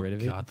 Oh, you got rid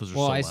of it? God, those are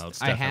Well, so I loud.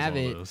 Steph has have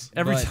one of it those.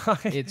 Every but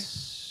time.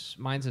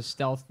 Mine's a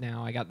stealth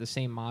now. I got the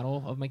same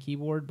model of my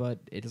keyboard, but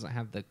it doesn't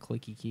have the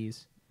clicky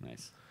keys.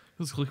 Nice.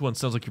 This click one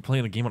sounds like you're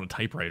playing a game on a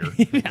typewriter.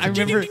 I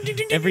remember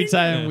every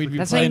time we'd be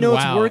That's how you playing know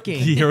WoW. it's working.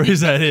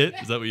 Is that it?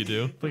 Is that what you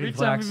do? Every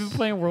time we'd be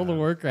playing World of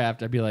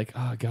Warcraft, I'd be like,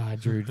 "Oh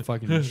God, Drew,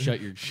 fucking shut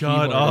your Shut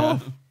keyboard up.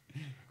 off."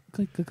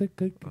 Click, click, click,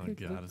 click. Oh click,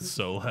 click. god, it's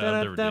so loud.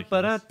 They're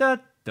ridiculous.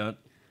 Dun.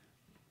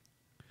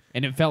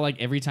 And it felt like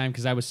every time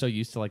because I was so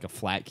used to like a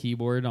flat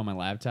keyboard on my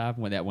laptop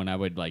when I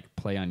would like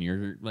play on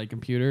your like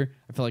computer,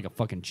 I felt like a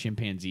fucking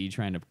chimpanzee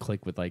trying to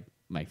click with like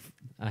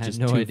I had just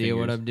no two idea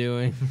what fingers. I'm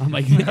doing. I'm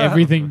like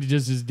everything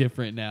just is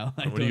different now.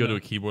 I When you don't go to know.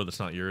 a keyboard that's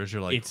not yours,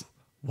 you're like, It's-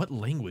 what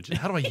language?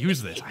 How do I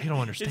use this? I don't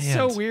understand. It's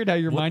so weird how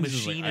your What mind is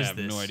just like, machine I is have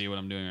this? no idea what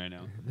I'm doing right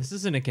now. This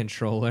isn't a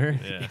controller.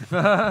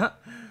 Yeah.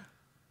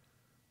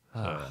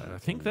 I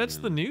think that's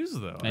the news,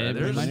 though. Yeah, pretty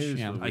There's- much, news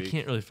yeah. for the I week.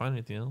 can't really find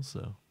anything else,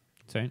 so.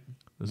 That's right.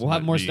 This We'll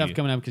have might more be- stuff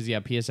coming up because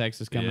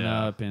PSX is coming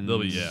yeah, up and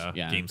there'll be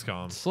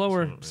Gamescom.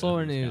 Slower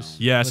So, news.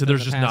 Yeah, so within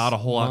there's the just past not a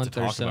whole lot to month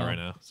or talk so. about right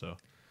now. So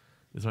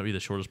this might be the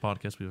shortest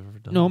podcast we've ever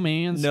done. No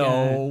Man's No,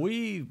 Sky.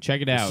 we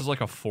Check it This out. is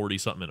like a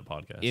 40-something minute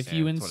podcast. If Yeah,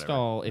 you it's whatever.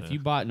 install, if Yeah. you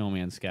bought No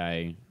Man's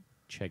Sky,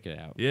 check it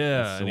out.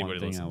 Yeah, That's the one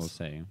anybody thing I will listens.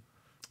 say.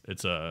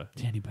 It's To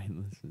anybody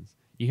that listens.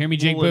 You hear me,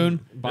 Jake Well, Boone?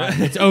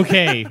 It's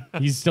okay.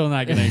 He's still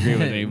not going to agree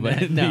with me,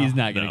 but No. he's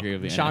not going to No. agree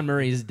with me. Sean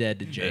Murray is dead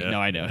to Jake. No,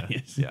 I know. he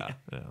is. yeah.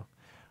 yeah.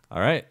 All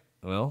right.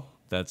 Well,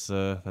 that's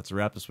a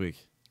wrap this week.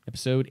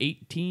 Episode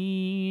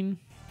 18.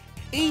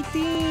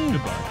 Goodbye.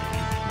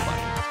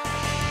 Bye.